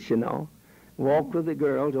treat, you know. Walk with the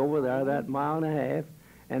girls over there that 1.5 miles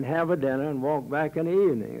and have a dinner and walk back in the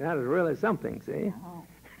evening. That was really something, see. Oh.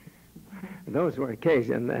 Those were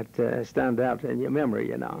occasions that stand out in your memory,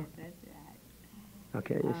 you know. Yes, that's right.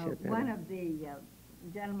 Okay, you sit there. One of the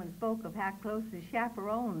gentlemen spoke of how closely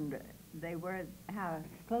chaperoned they were, how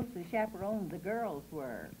closely chaperoned the girls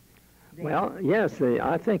were. Well, yes,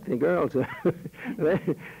 I think the girls,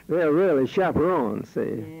 they're really chaperones, see.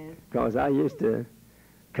 Yes. Because I used to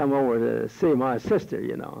come over to see my sister,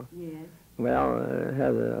 you know. Yes. Well,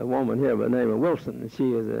 had a woman here by the name of Wilson.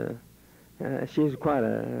 She's quite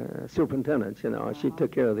a superintendent, you know. She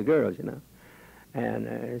took care of the girls, you know.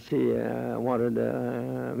 And she wanted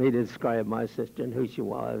me to describe my sister and who she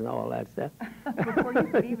was and all that stuff. Before you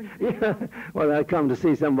could even see them. Well, I'd come to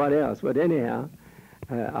see somebody else. But anyhow,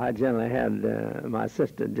 I generally had my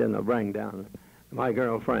sister generally bring down my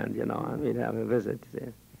girlfriend, you know, and we'd have a visit.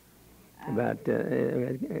 See. But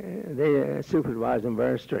they supervised them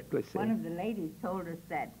very strictly. See. One of the ladies told us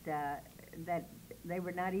that that they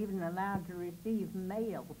were not even allowed to receive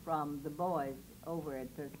mail from the boys over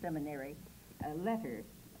at the seminary, letters,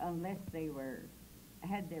 unless they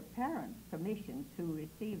had their parents' permission to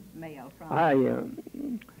receive mail from.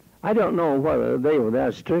 I don't know whether they were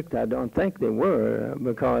that strict. I don't think they were,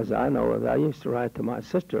 because I know that I used to write to my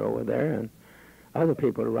sister over there, and other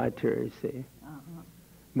people to write to her, you see. Uh-huh.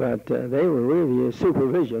 But they were really a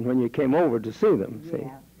supervision when you came over to see them, see.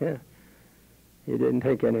 Yeah. Yeah. You didn't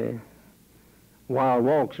take any wild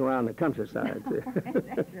walks around the countryside. See.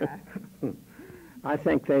 That's right. I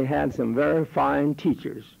think they had some very fine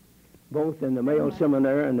teachers, both in the male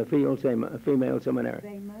seminary and the female seminary.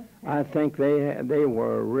 They must I have. think they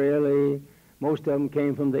were really, most of them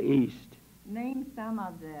came from the East. Name some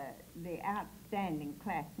of the outstanding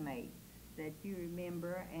classmates that you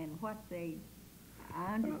remember and what they,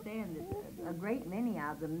 I understand that a great many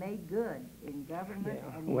of them made good in government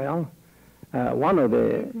and in Well, one of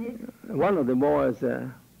the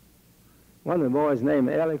boys named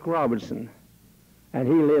Alec Robertson, and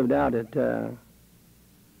he lived out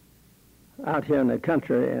here in the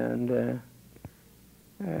country, and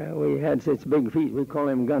we had such big feet, we call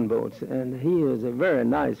him gunboats, and he was a very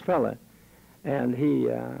nice fella, and he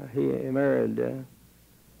married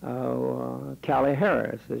Callie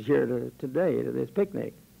Harris, is here today to this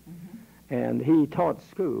picnic, and he taught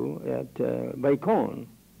school at Bacon,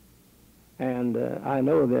 and I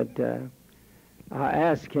know that I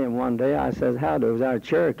asked him one day, I said, how does our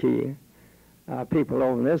Cherokee people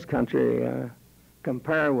over in this country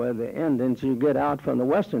compare with the Indians you get out from the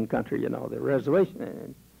western country, you know, the reservation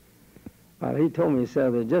Indians? Well, he told me, he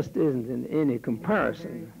said, there just isn't any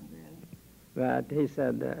comparison. But he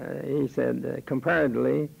said,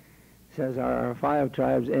 comparatively, says our 5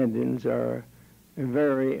 tribes Indians are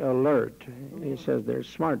very alert. He says they're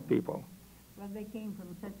smart people. Well, they came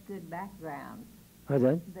from such good backgrounds. What's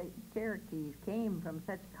that? The Cherokees came from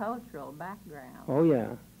such cultural backgrounds. Oh,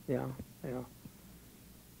 yeah.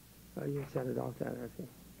 Oh, you set it off that, I see.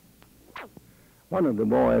 One of the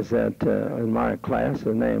boys in my class,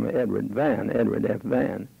 his name is Edward F.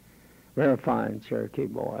 Van, very fine Cherokee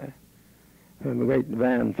boy, from the great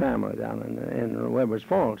Van family down in Weber's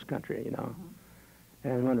Falls country, you know.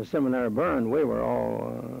 And when the seminary burned, we were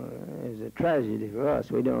all, it was a tragedy for us.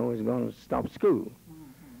 We didn't know we was going to stop school.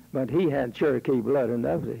 But he had Cherokee blood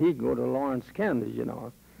enough that he'd go to Lawrence, Kansas, you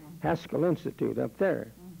know, Haskell Institute up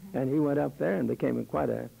there. And he went up there and became quite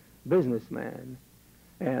a businessman.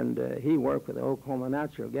 And he worked with the Oklahoma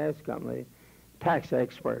Natural Gas Company, tax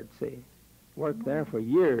expert, see. worked there for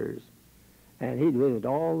years, and he'd visit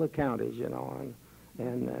all the counties, you know,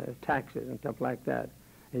 and taxes and stuff like that.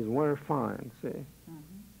 He's very fine, see.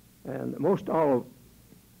 And most all of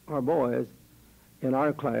our boys in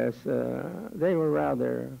our class, they were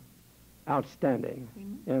rather outstanding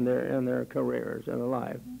in their careers and their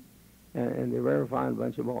life, and they're a very fine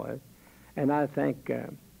bunch of boys. And I think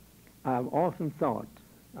I've often thought,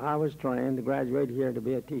 I was trained to graduate here to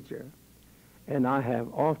be a teacher, and I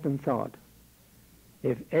have often thought,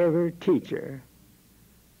 if every teacher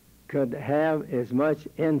could have as much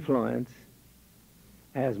influence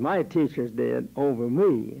as my teachers did over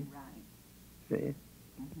me, see,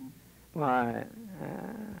 why,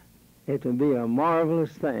 it would be a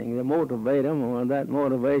marvelous thing to motivate them, and that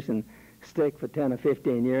motivation stick for 10 or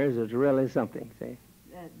 15 years is really something, see.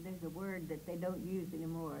 There's a word that they don't use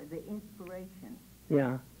anymore, the inspiration.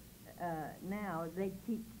 Yeah. Now they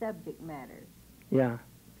teach subject matters. Yeah.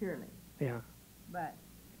 Purely. Yeah. But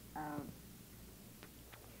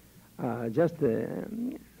just the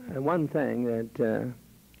one thing that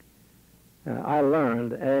I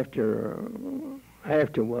learned afterward,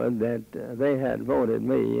 that they had voted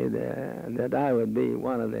me that I would be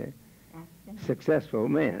one of the successful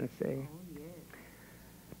men, see. oh, yes.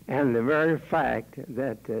 And the very fact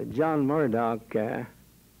that John Murdoch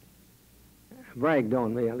bragged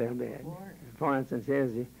on me a little bit. For instance,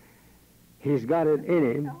 says he's got it in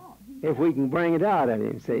him if we can bring it out of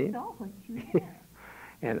him, see.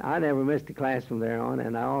 And I never missed a class from there on,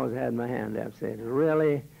 and I always had my hand up. So it's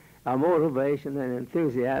really a motivation and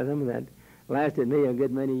enthusiasm that lasted me a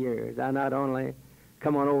good many years. I not only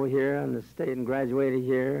come on over here and the state and graduated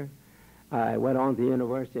here, I went on to the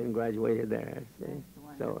university and graduated there. See?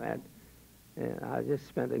 So I just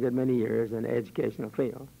spent a good many years in the educational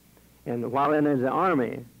field. And while in the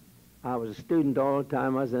Army, I was a student all the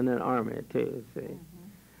time. I was in the Army, too, see.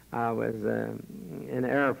 I was in the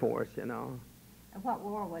Air Force, you know. What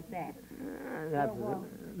war was that?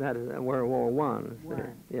 That is World War I.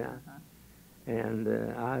 Yeah. And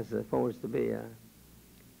I was supposed to be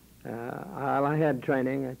I had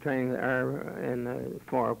training there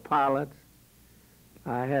for pilots.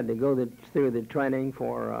 I had to go through the training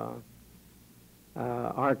for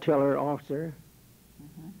artillery officer,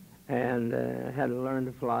 and had to learn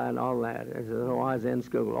to fly and all that. As though I was in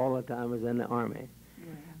school all the time. I was in the Army.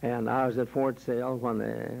 And I was at Fort Sill when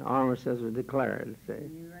the armistice was declared, see.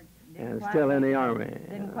 And still in the Army.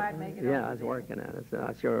 Didn't quite make it. Yeah, I was working at it, so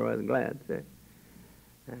I sure was glad, see.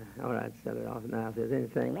 All right, set it off now. If there's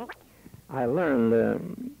anything, I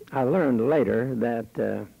learned later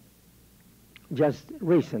that just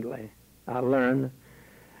recently I learned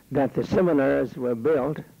that the seminaries were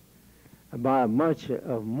built by a bunch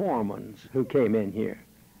of Mormons who came in here.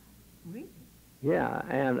 Really? Yeah,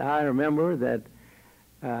 and I remember that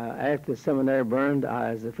after the seminary burned,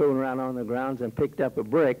 I was fooling around on the grounds and picked up a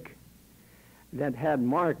brick that had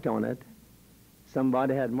marked on it.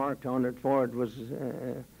 Somebody had marked on it before it was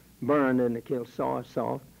burned and the kill soft.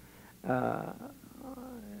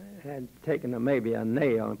 Had taken maybe a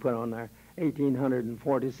nail and put on there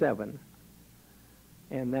 1847.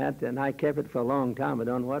 And I kept it for a long time. I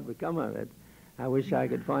don't know what become of it. I wish I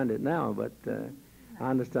could find it now, but I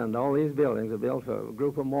understand all these buildings are built for a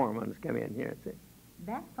group of Mormons come in here. See.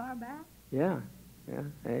 That far back? Yeah.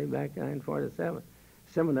 Hey, back in 1947.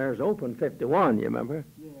 Seminary's open 51, you remember?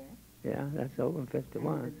 Yes. Yeah, that's open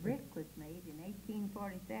 51. And the brick was made in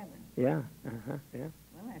 1847. Yeah, yeah.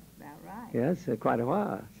 Well, that's about right. Yes, quite a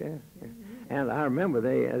while, yeah. And I remember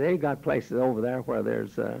they got places over there where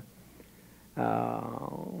there's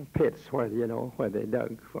pits where they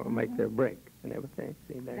dug for make their brick and everything.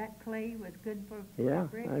 See there. That clay was good for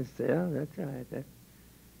brick? That's right.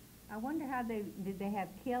 I wonder how did they have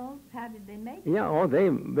kilns? How did they make it? Yeah, they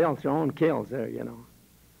built their own kilns there, you know,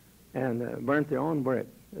 and burnt their own brick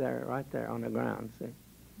there, right there on the ground, see.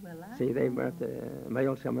 Well, they burnt the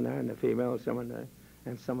male seminary and the female seminary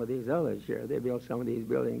and some of these others here. They built some of these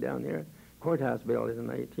buildings down here, courthouse buildings in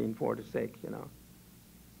 1846, you know.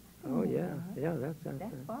 Oh, yeah, that's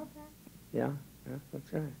far back? Yeah,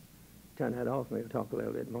 that's right. Turn that off and we'll talk a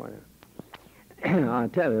little bit more now. I'll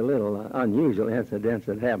tell you a little unusual incident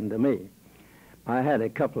that happened to me. I had a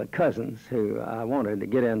couple of cousins who I wanted to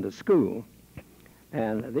get into school.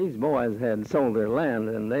 And these boys had sold their land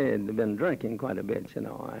and they had been drinking quite a bit, you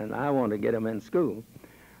know, and I wanted to get them in school.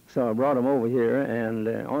 So I brought them over here, and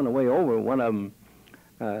on the way over, one of them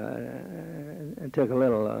took a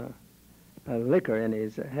little liquor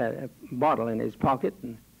had a bottle in his pocket,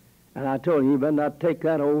 and I told him, you better not take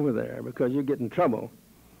that over there because you get in trouble.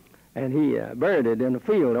 And he buried it in the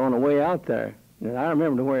field on the way out there. And I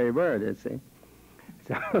remember where he buried it, see.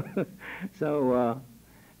 So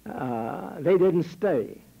they didn't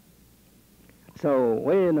stay. So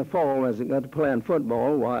way in the fall, as it got to playing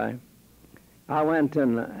football, why, I went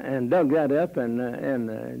and dug that up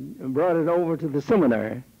and brought it over to the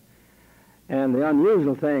seminary. And the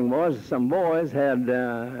unusual thing was some boys had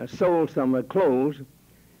sold some clothes,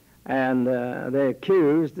 and they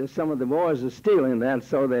accused some of the boys of stealing that.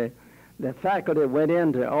 So the faculty went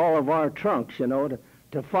into all of our trunks, you know,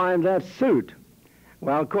 to find that suit.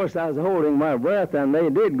 Well, of course, I was holding my breath, and they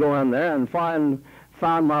did go in there and found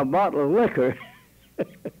my bottle of liquor.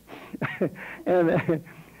 And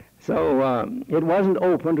so it wasn't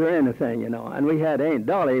opened or anything, you know. And we had Aunt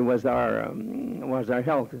Dolly was our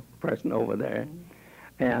health person over there,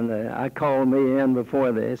 and I called me in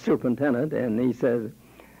before the superintendent, and he says,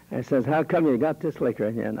 "How come you got this liquor?"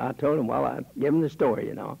 And I told him, well, I give him the story,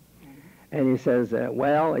 you know. And he says,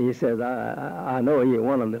 "Well," he says, I know you're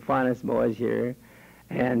one of the finest boys here,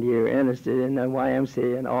 and you're interested in the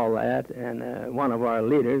YMCA and all that, and one of our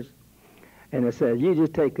leaders." And it says, "You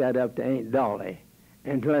just take that up to Aunt Dolly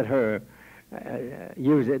and let her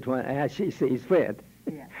use it as she sees fit."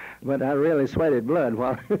 Yeah. But I really sweated blood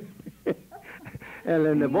while... And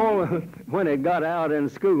then the ball, when it got out in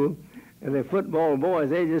school, the football boys,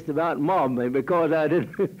 they just about mobbed me because I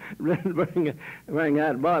didn't bring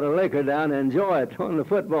that bottle of liquor down and enjoy it on the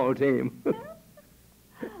football team.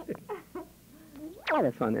 What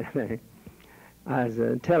a funny thing. I was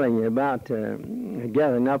telling you about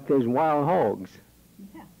gathering up these wild hogs.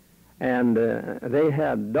 Yeah. And they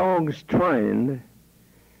had dogs trained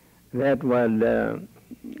that would,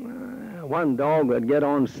 one dog would get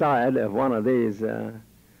on side of one of these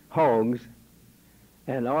hogs,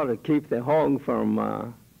 and ought to keep the hog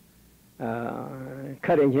from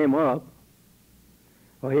cutting him up.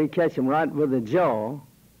 Well, he'd catch him right with the jaw,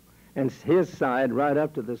 and his side right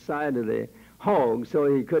up to the side of the hog, so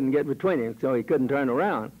he couldn't get between him, so he couldn't turn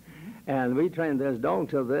around. Mm-hmm. And we trained those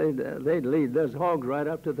dogs till they'd lead those hogs right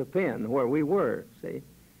up to the pen where we were, see.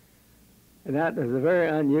 And that was a very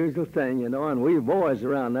unusual thing, you know, and we boys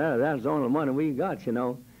around there, that was the only money we got, you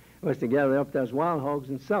know, was to gather up those wild hogs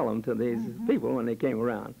and sell them to these people when they came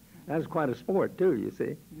around. That was quite a sport, too, you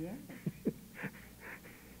see. Yeah.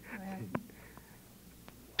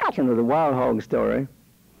 Talking of the wild hog story,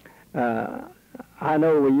 I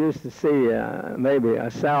know we used to see maybe a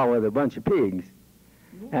sow with a bunch of pigs,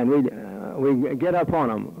 and we'd get up on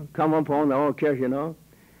them, come up on the old church, you know,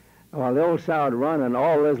 while the old sow would run, and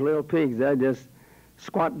all those little pigs, they'd just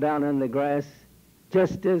squat down in the grass,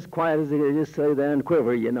 just as quiet as they could just lay there and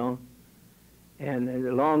quiver, you know. And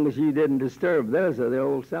as long as you didn't disturb those of the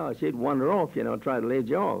old sow, she'd wander off, you know, try to lead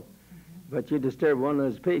you off. But you disturb one of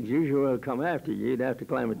those pigs, usually will come after you. You'd have to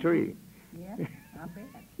climb a tree. Yeah, I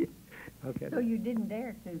bet. Okay. So you didn't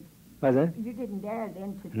dare to. What's that? You didn't dare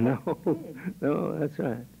then to. No, that's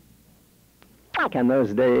right. Back in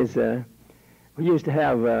those days, we used to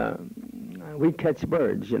have, we'd catch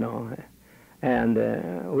birds, you know, and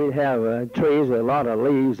we'd have trees with a lot of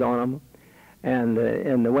leaves on them, and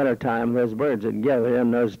in the wintertime, those birds would gather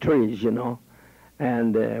in those trees, you know,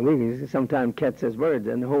 and we could sometimes catch those birds,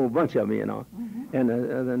 and a whole bunch of them, you know,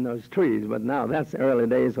 in those trees. But now, that's the early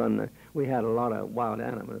days when we had a lot of wild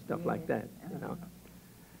animals and stuff like that, you know.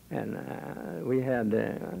 And we had,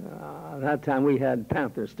 that time we had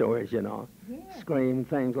panther stories, you know, scream,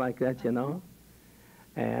 things like that, you know.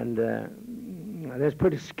 And that's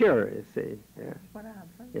pretty scary, you see. Yeah. What I've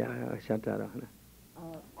heard. Yeah, I shut that off.